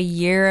after about a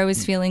year, I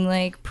was feeling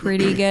like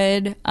pretty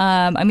good.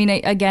 I mean,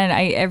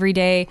 every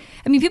day,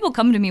 I mean, people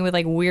come to me with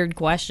like weird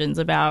questions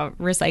about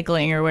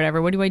recycling or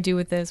whatever. What do I do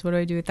with this? What do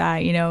I do with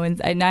that? You know,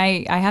 and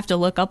I have to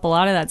look up a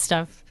lot of that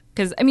stuff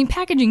because I mean,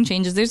 packaging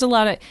changes. There's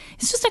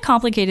it's just a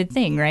complicated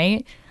thing,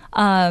 right?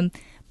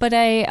 But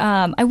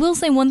I will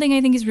say one thing I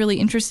think is really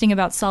interesting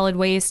about solid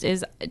waste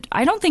is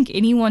I don't think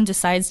anyone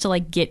decides to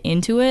like get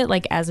into it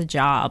like as a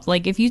job.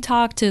 Like if you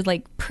talk to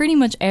like pretty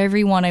much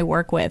everyone I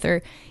work with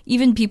or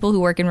even people who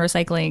work in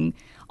recycling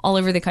all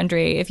over the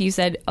country, if you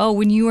said, "Oh,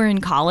 when you were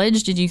in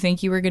college, did you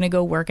think you were going to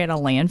go work at a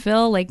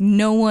landfill?" Like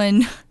no one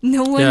gets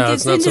into that. Yeah,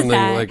 it's not something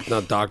like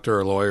not doctor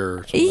or lawyer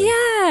or something. Yeah.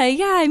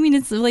 I mean,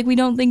 it's like we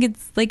don't think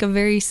it's like a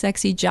very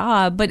sexy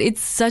job, but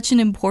it's such an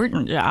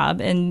important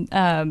job. And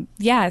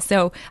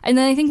so and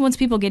then I think once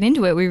people get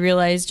into it, we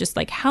realize just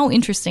like how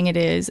interesting it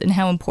is and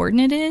how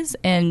important it is.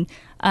 And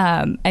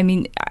I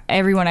mean,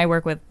 everyone I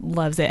work with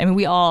loves it. I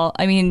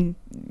mean,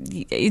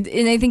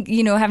 and I think,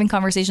 you know, having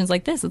conversations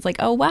like this, it's like,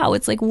 oh, wow,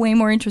 it's like way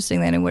more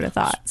interesting than I would have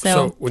thought.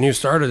 So when you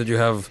started, did you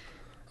have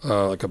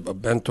like a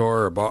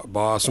mentor or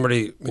boss,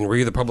 somebody, I mean, were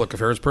you the public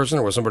affairs person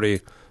or was somebody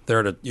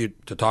there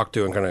to talk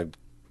to and kind of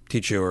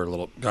teach you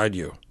or guide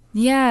you?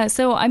 Yeah,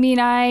 so I mean,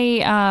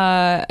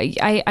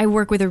 I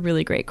work with a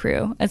really great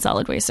crew at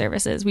Solid Waste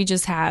Services. We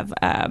just have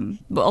a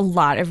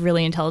lot of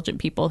really intelligent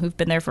people who've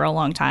been there for a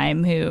long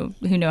time who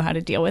know how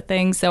to deal with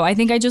things. So I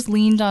think I just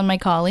leaned on my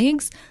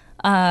colleagues,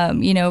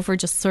 for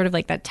just sort of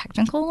like that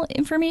technical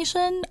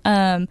information,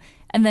 and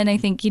then I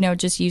think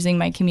just using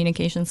my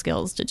communication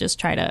skills to just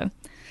try to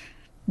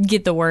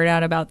get the word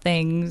out about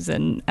things.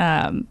 And,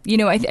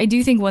 I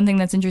do think one thing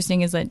that's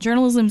interesting is that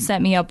journalism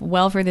set me up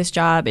well for this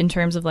job in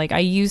terms of like, I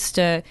used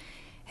to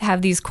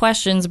have these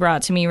questions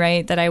brought to me,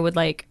 right, that I would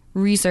like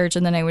research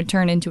and then I would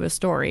turn into a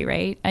story,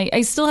 right?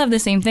 I still have the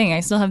same thing. I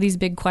still have these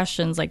big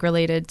questions like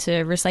related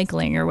to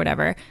recycling or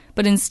whatever,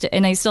 but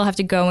and I still have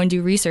to go and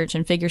do research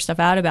and figure stuff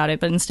out about it.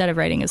 But instead of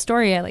writing a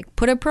story, I like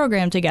put a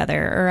program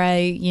together, or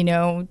I,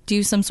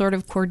 do some sort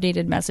of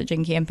coordinated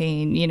messaging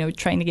campaign,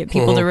 trying to get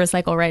people to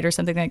recycle right or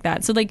something like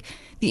that. So like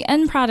the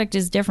end product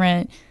is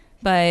different,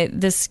 but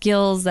the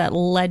skills that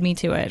led me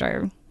to it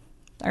are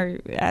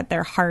at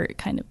their heart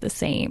kind of the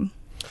same.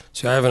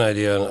 See, I have an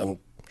idea, and I'm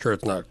sure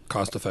it's not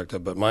cost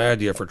effective, but my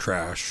idea for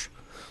trash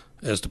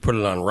is to put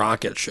it on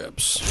rocket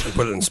ships and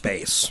put it in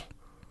space,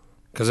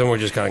 because then we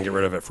just kind of get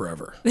rid of it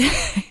forever.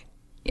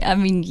 I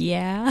mean,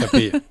 yeah.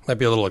 Might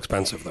be a little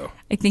expensive, though.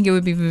 I think it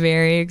would be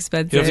very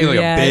expensive. You have to get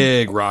like a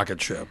big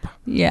rocket ship.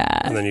 Yeah.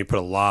 And then you put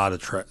a lot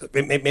of trash,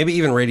 maybe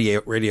even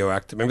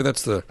radioactive. Maybe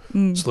that's the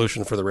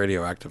solution for the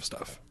radioactive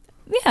stuff.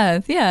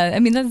 Yeah. I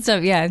mean, that's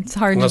stuff. Yeah, it's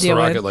hard Unless to deal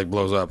the rocket with. like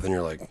blows up, then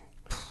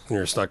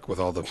you're stuck with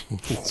all the.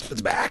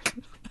 It's back.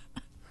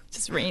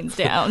 Just rains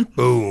down.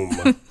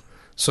 Boom.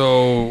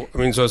 So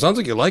it sounds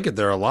like you like it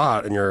there a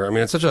lot, and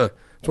it's one of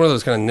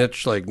those kind of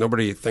niche like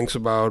nobody thinks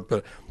about,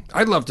 but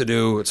I'd love to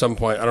do at some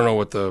point. I don't know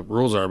what the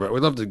rules are, but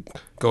we'd love to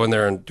go in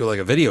there and do like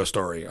a video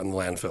story on the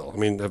landfill.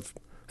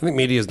 I think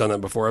media has done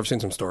that before. I've seen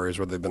some stories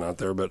where they've been out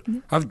there, but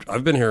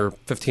I've been here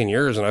 15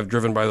 years, and I've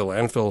driven by the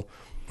landfill.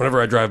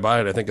 Whenever I drive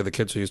by it, I think of the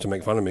kids who used to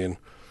make fun of me in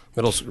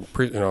not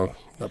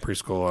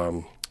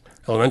preschool,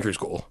 elementary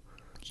school.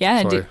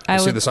 Yeah, So I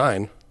see the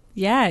sign.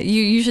 Yeah,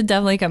 you should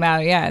definitely come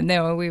out. Yeah,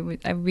 no,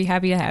 I'd be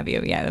happy to have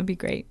you. Yeah, that'd be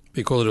great.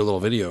 Be cool to do a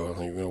little video.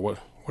 Like,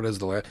 what is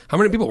the land? How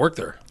many people work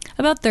there?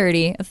 About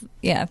 30.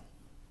 Yeah.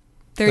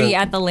 30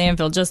 at the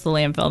landfill, just the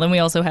landfill. Then we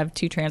also have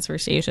 2 transfer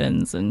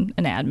stations and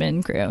an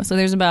admin crew. So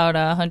there's about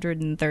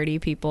 130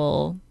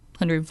 people,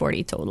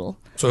 140 total.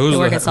 So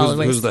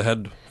who's the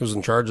head? Who's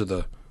in charge of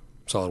the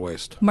solid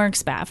waste? Mark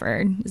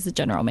Spafford is the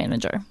general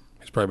manager.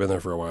 He's probably been there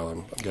for a while,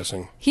 I'm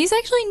guessing. He's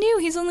actually new.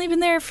 He's only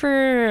been there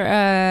for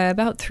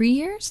about 3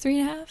 years,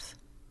 3.5.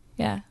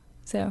 Yeah.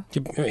 So he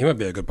might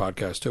be a good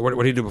podcast too. What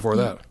did he do before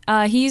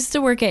that? He used to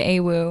work at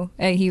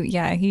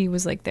AWU. He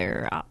was like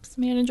their ops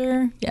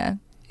manager. Yeah.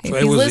 So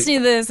if he's listening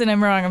to this and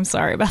I'm wrong, I'm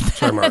sorry about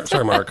that.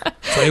 Sorry, Mark.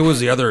 So AWU was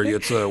the other.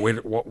 It's a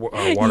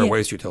water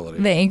waste utility.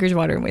 The Anchorage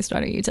Water and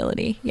Wastewater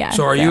Utility. Yeah.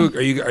 So are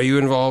you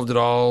involved at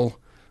all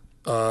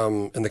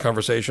in the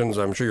conversations?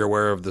 I'm sure you're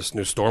aware of this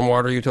new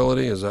stormwater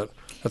utility.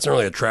 That's not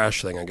really a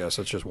trash thing, I guess.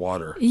 It's just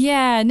water.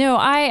 Yeah, no,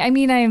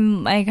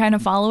 I kind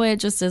of follow it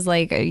just as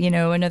like,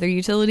 another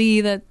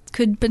utility that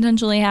could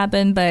potentially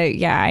happen. But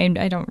yeah,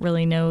 I don't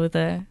really know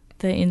the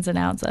ins and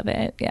outs of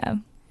it. Yeah.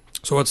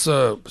 So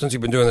since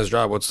you've been doing this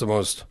job, what's the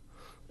most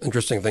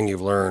interesting thing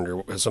you've learned,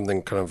 or has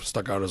something kind of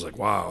stuck out as like,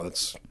 wow,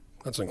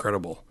 that's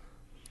incredible?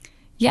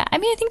 Yeah, I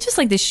think just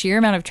like the sheer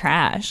amount of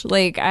trash.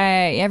 Like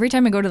every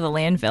time I go to the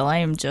landfill, I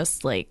am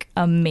just like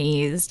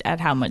amazed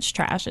at how much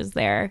trash is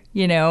there,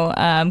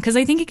 because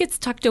I think it gets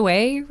tucked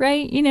away,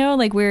 right?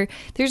 Like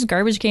there's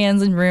garbage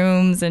cans in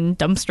rooms and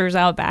dumpsters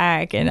out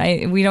back,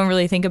 and we don't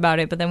really think about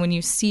it. But then when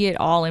you see it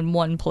all in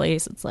one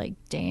place, it's like,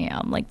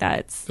 damn, like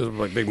that's there's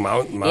like big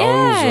mounds.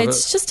 Yeah,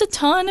 it's just a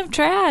ton of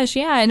trash.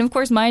 Yeah, and of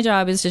course my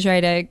job is to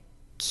try to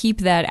keep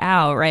that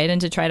out, right,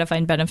 and to try to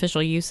find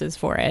beneficial uses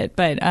for it.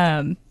 But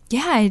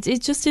yeah,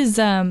 it just is.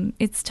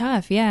 It's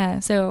tough. Yeah.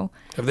 So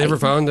have they ever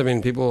found?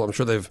 People. I'm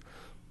sure they've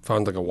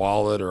found like a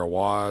wallet or a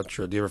watch.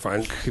 Or do you ever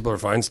find people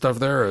find stuff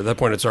there? Or at that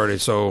point, it's already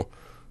so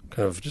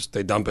kind of just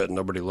they dump it and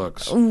nobody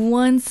looks.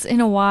 Once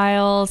in a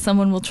while,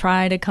 someone will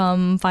try to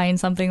come find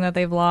something that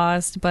they've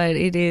lost, but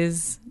it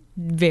is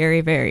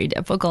very, very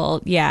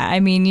difficult. Yeah.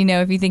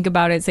 If you think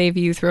about it, say if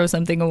you throw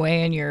something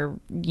away in your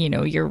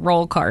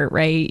roll cart,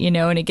 right?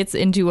 And it gets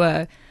into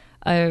a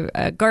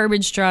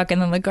garbage truck,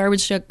 and then the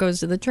garbage truck goes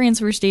to the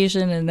transfer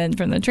station, and then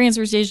from the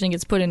transfer station it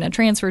gets put in a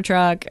transfer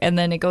truck, and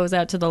then it goes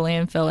out to the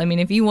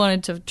landfill. If you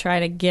wanted to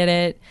try to get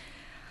it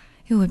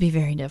would be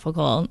very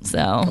difficult.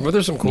 So but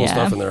there's some cool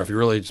stuff in there if you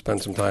really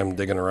spend some time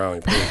digging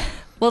around.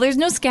 Well, there's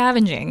no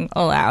scavenging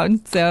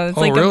allowed, so it's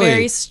really? A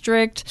very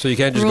strict so you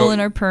can't just rule go,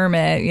 in our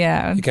permit.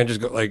 Yeah, you can't just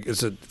go. Like,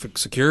 is it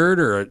secured,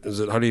 or is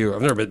it? How do you?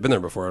 I've never been there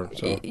before.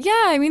 So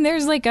yeah,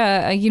 there's like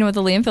at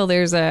the landfill,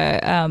 there's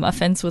a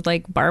fence with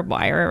like barbed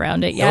wire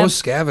around it. Yeah, no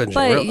scavenging.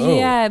 But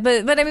yeah,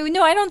 but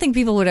no, I don't think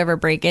people would ever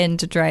break in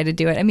to try to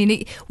do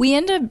it. We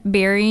end up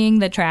burying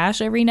the trash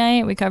every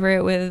night. We cover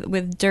it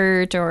with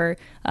dirt, or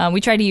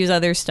we try to use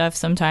other stuff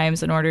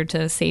sometimes in order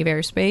to save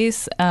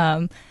airspace.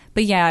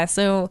 But yeah,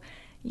 so.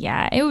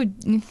 Yeah,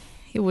 it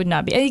It would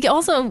not be. I think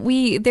also,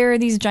 there are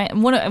these giant.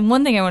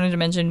 One thing I wanted to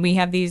mention: we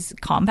have these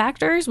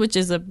compactors, which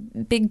is a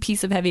big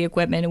piece of heavy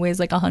equipment. It weighs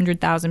like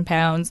 100,000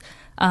 pounds.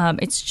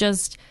 It's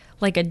just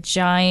like a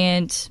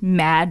giant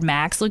Mad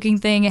Max looking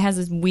thing. It has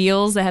these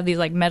wheels that have these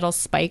like metal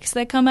spikes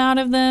that come out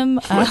of them.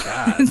 Oh my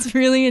God. It's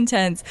really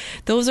intense.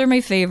 Those are my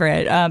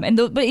favorite.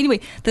 But anyway,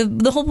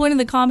 the whole point of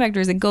the compactor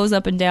is it goes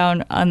up and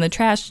down on the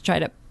trash to try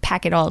to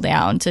pack it all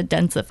down to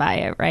densify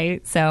it,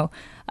 right? So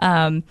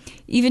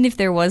even if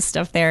there was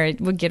stuff there, it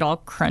would get all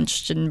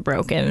crunched and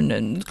broken,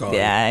 and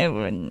yeah, it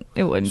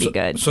wouldn't be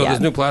good. So yeah.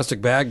 this new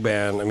plastic bag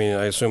ban, I mean,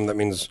 I assume that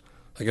means,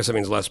 I guess that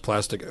means less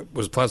plastic.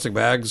 Was plastic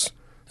bags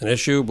an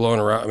issue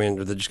blowing around? I mean,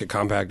 did they just get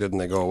compacted and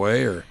they go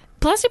away, or?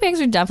 Plastic bags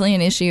are definitely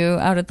an issue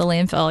out at the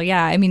landfill.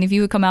 Yeah. I mean, if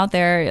you would come out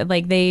there,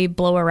 like they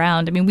blow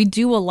around. I mean, we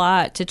do a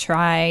lot to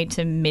try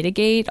to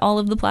mitigate all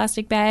of the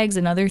plastic bags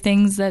and other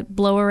things that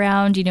blow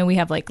around. You know, we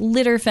have like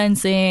litter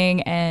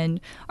fencing, and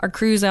our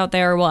crews out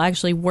there will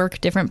actually work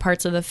different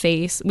parts of the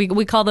face.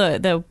 We call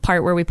the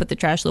part where we put the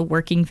trash the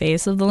working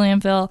face of the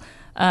landfill.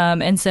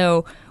 And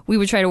so we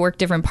would try to work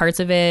different parts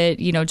of it,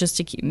 you know, just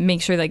to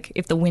make sure like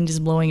if the wind is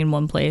blowing in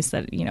one place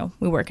that, you know,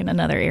 we work in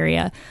another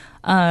area.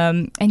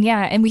 And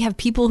we have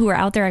people who are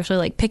out there actually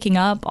like picking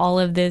up all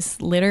of this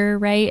litter,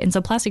 right? And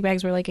so plastic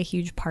bags were like a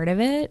huge part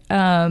of it.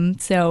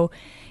 So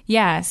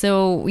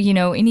you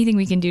know, anything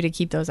we can do to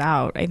keep those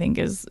out, I think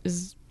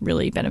is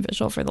really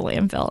beneficial for the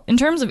landfill. In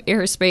terms of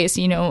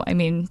airspace, you know, I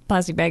mean,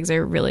 plastic bags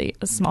are really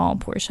a small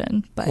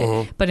portion,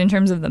 but in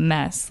terms of the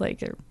mess,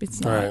 like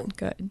it's not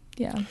good.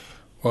 Yeah.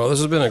 Well, this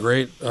has been a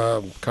great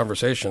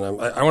conversation.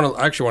 I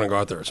actually want to go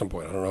out there at some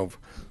point. I don't know if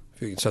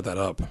you can set that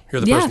up. You're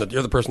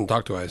the person to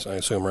talk to, I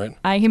assume, right?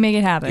 I can make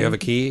it happen. Do you have a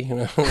key? You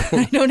know?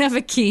 I don't have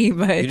a key,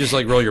 but you just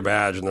like roll your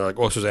badge, and they're like,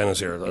 "Oh, Susanna's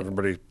here.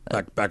 Everybody,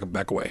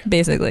 back away."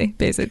 Basically,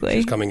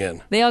 she's coming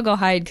in. They all go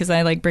hide because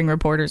I like bring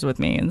reporters with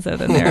me, and so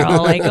then they're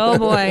all like, "Oh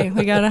boy,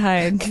 we gotta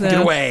hide." So.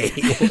 Get away!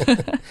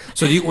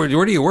 So,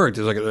 where do you work?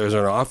 Is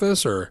there an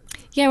office or?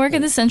 Yeah, I work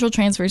at the Central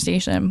Transfer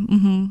Station.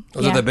 Mm-hmm.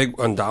 Is it that big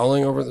on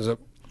Dowling over? Is it?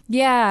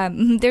 Yeah,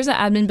 there's an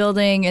admin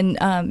building, and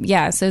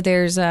so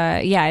there's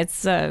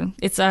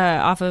it's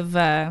off of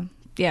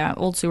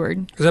Old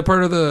Seward. Is that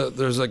part of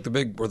there's like the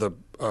big where the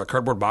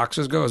cardboard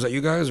boxes go? Is that you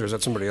guys, or is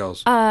that somebody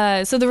else?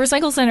 So the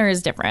Recycle Center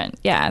is different.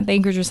 Yeah, the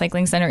Anchorage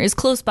Recycling Center is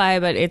close by,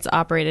 but it's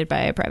operated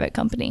by a private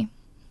company.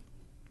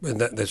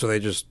 And so they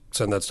just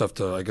send that stuff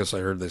to, I guess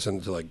I heard they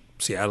send it to like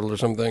Seattle or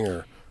something,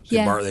 or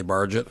they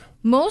barge it?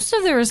 Most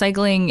of the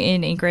recycling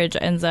in Anchorage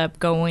ends up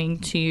going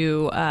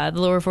to the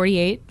lower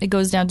 48. It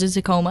goes down to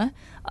Tacoma.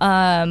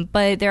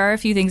 But there are a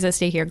few things that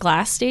stay here.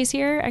 Glass stays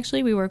here.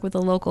 Actually, we work with a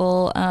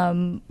local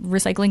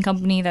recycling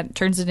company that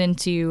turns it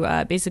into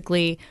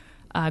basically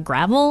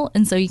gravel,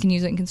 and so you can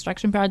use it in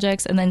construction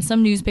projects. And then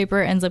some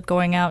newspaper ends up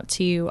going out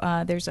to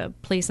there's a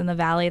place in the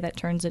valley that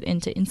turns it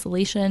into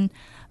insulation.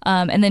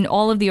 And then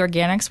all of the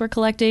organics we're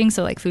collecting,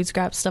 so like food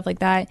scraps, stuff like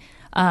that,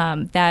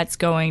 that's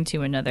going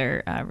to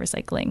another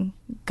recycling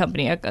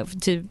company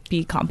to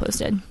be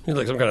composted. You're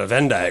like some kind of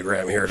Venn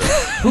diagram here.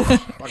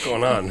 What's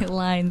going on?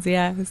 Lines,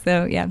 yeah.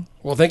 So, yeah.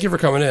 Well, thank you for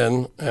coming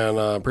in, and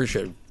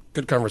appreciate it.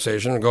 Good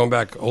conversation. Going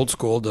back old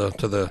school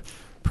to the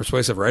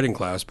persuasive writing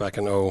class back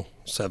in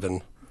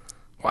 2007.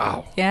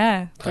 Wow.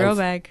 Yeah,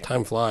 throwback.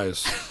 Time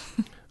flies.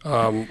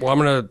 Well, I'm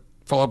going to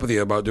follow up with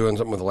you about doing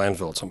something with the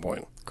landfill at some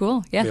point.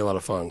 Cool. Yeah. It'll be a lot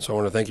of fun. So I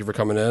want to thank you for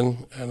coming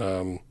in,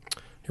 and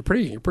you're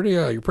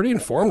pretty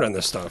informed on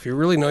this stuff. You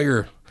really know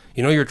your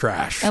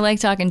trash. I like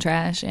talking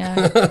trash.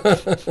 Yeah.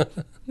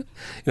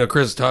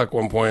 Chris Tuck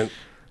one point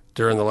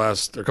during a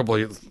couple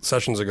of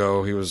sessions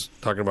ago, he was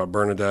talking about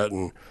Bernadette,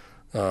 and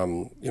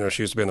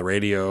she used to be on the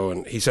radio,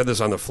 and he said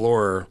this on the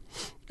floor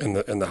in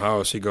the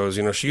house. He goes,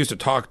 she used to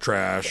talk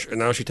trash, and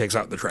now she takes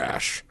out the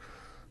trash.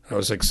 I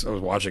was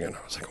watching it.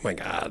 I was like, oh my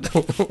God.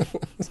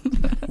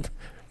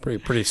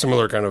 Pretty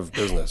similar kind of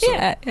business. So.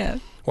 Yeah.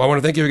 Well, I want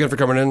to thank you again for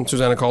coming in,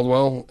 Susanna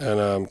Caldwell,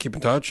 and keep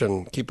in touch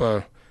and keep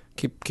the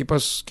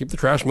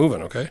trash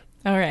moving. Okay.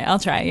 All right, I'll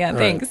try. Yeah,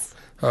 thanks.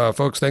 Right.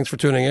 Folks, thanks for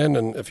tuning in.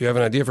 And if you have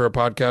an idea for a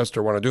podcast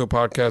or want to do a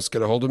podcast,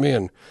 get a hold of me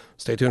and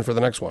stay tuned for the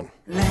next one.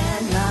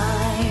 Landline.